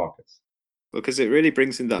to their pockets. Well, because it really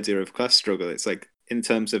brings in that idea of class struggle. It's like in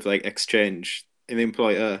terms of like exchange, an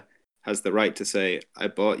employer has the right to say, "I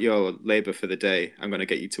bought your labor for the day. I'm going to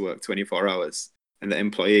get you to work 24 hours." And the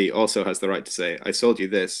employee also has the right to say, "I sold you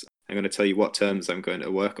this. I'm going to tell you what terms I'm going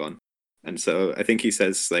to work on." And so I think he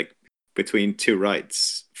says like between two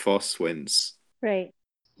rights, force wins. Right.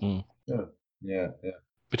 Yeah.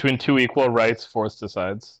 Between two equal rights, force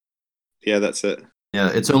decides. Yeah, that's it.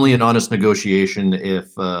 Yeah, it's only an honest negotiation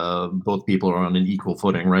if both people are on an equal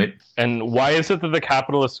footing, right? And why is it that the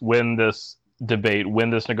capitalists win this debate, win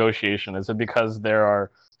this negotiation? Is it because there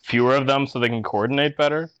are fewer of them so they can coordinate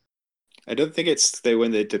better? I don't think it's they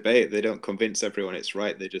win the debate. They don't convince everyone it's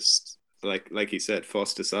right. They just like you said,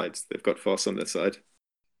 force decides. They've got force on their side.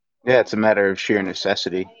 Yeah, it's a matter of sheer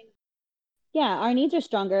necessity. Yeah, our needs are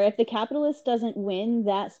stronger. If the capitalist doesn't win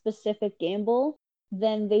that specific gamble,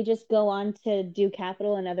 then they just go on to do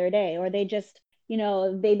capital another day, or they just,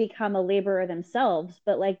 they become a laborer themselves.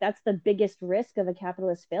 But like that's the biggest risk of a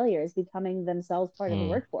capitalist failure is becoming themselves part of the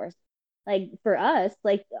workforce. Like for us,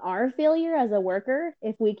 like our failure as a worker,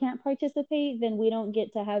 if we can't participate, then we don't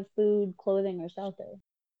get to have food, clothing, or shelter.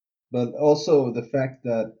 But also the fact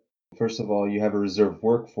that, first of all, you have a reserve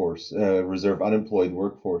workforce, reserve unemployed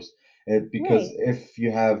workforce. Because Right. if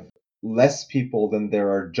you have less people than there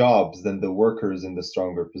are jobs, then the worker is in the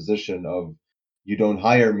stronger position of you don't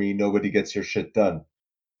hire me, nobody gets your shit done.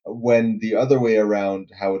 When the other way around,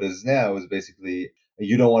 how it is now, is basically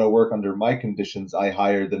you don't want to work under my conditions, I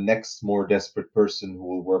hire the next more desperate person who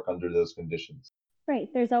will work under those conditions. Right.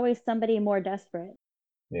 There's always somebody more desperate.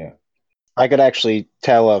 Yeah. I could actually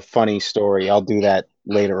tell a funny story. I'll do that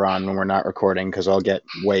later on when we're not recording because I'll get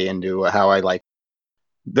way into how I like.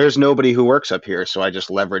 There's nobody who works up here, so I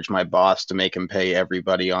just leverage my boss to make him pay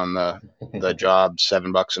everybody on the job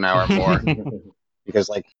 $7 an hour more because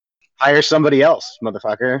like hire somebody else,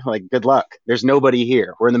 motherfucker. Like good luck. There's nobody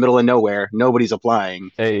here. We're in the middle of nowhere. Nobody's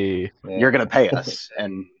applying. Hey. You're gonna pay us,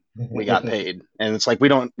 and we got paid. And it's like we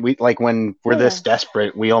like when we're this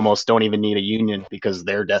desperate, we almost don't even need a union because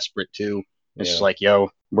they're desperate too. It's just like,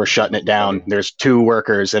 yo, we're shutting it down. There's 2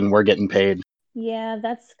 workers and we're getting paid. Yeah,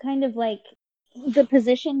 that's kind of like the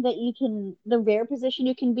position that the rare position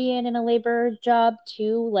you can be in a labor job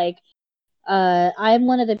too. Like, I'm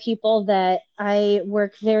one of the people that I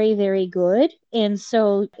work very, very good. And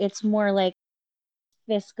so it's more like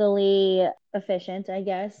fiscally efficient, I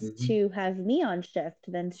guess, to have me on shift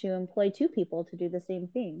than to employ 2 people to do the same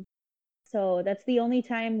thing. So that's the only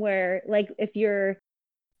time where, like,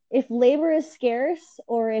 if labor is scarce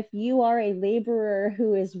or if you are a laborer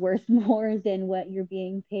who is worth more than what you're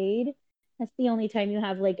being paid, that's the only time you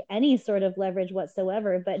have like any sort of leverage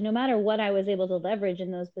whatsoever. But no matter what I was able to leverage in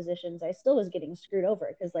those positions, I still was getting screwed over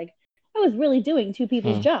because like I was really doing 2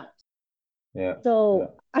 people's jobs. Yeah.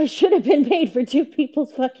 So I should have been paid for 2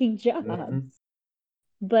 people's fucking jobs.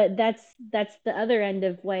 But that's the other end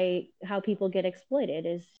of how people get exploited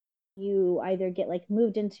is you either get like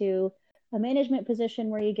moved into a management position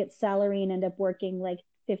where you get salary and end up working like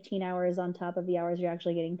 15 hours on top of the hours you're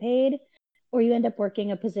actually getting paid, or you end up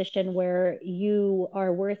working a position where you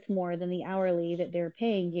are worth more than the hourly that they're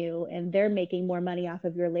paying you and they're making more money off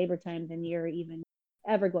of your labor time than you're even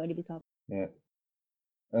ever going to become. Yeah.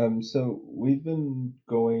 So we've been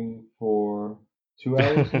going for 2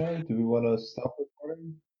 hours now. Do we want to stop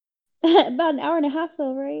recording? About an hour and a half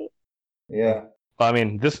though, right? Yeah. Well, I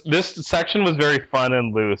mean, this section was very fun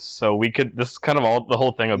and loose, so this is kind of the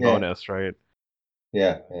whole thing a bonus, right?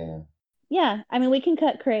 Yeah. Yeah, I mean, we can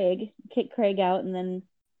kick Craig out, and then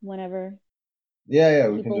whenever we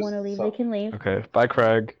people can want to leave, they can leave. Okay, bye,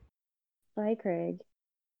 Craig. Bye, Craig.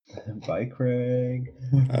 Bye, Craig.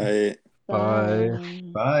 I Bye.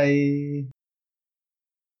 Bye.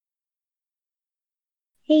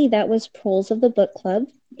 Hey, that was Proles of the Book Club.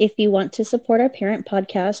 If you want to support our parent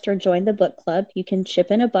podcast or join the book club, you can chip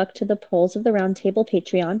in $1 to the Proles of the Roundtable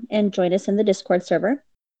Patreon and join us in the Discord server.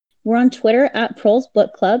 We're on Twitter at Proles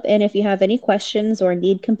Book Club, and if you have any questions or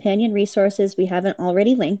need companion resources we haven't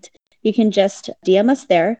already linked, you can just DM us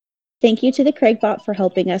there. Thank you to the Craigbot for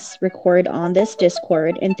helping us record on this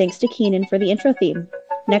Discord, and thanks to Keenan for the intro theme.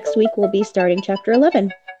 Next week, we'll be starting Chapter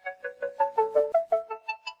 11.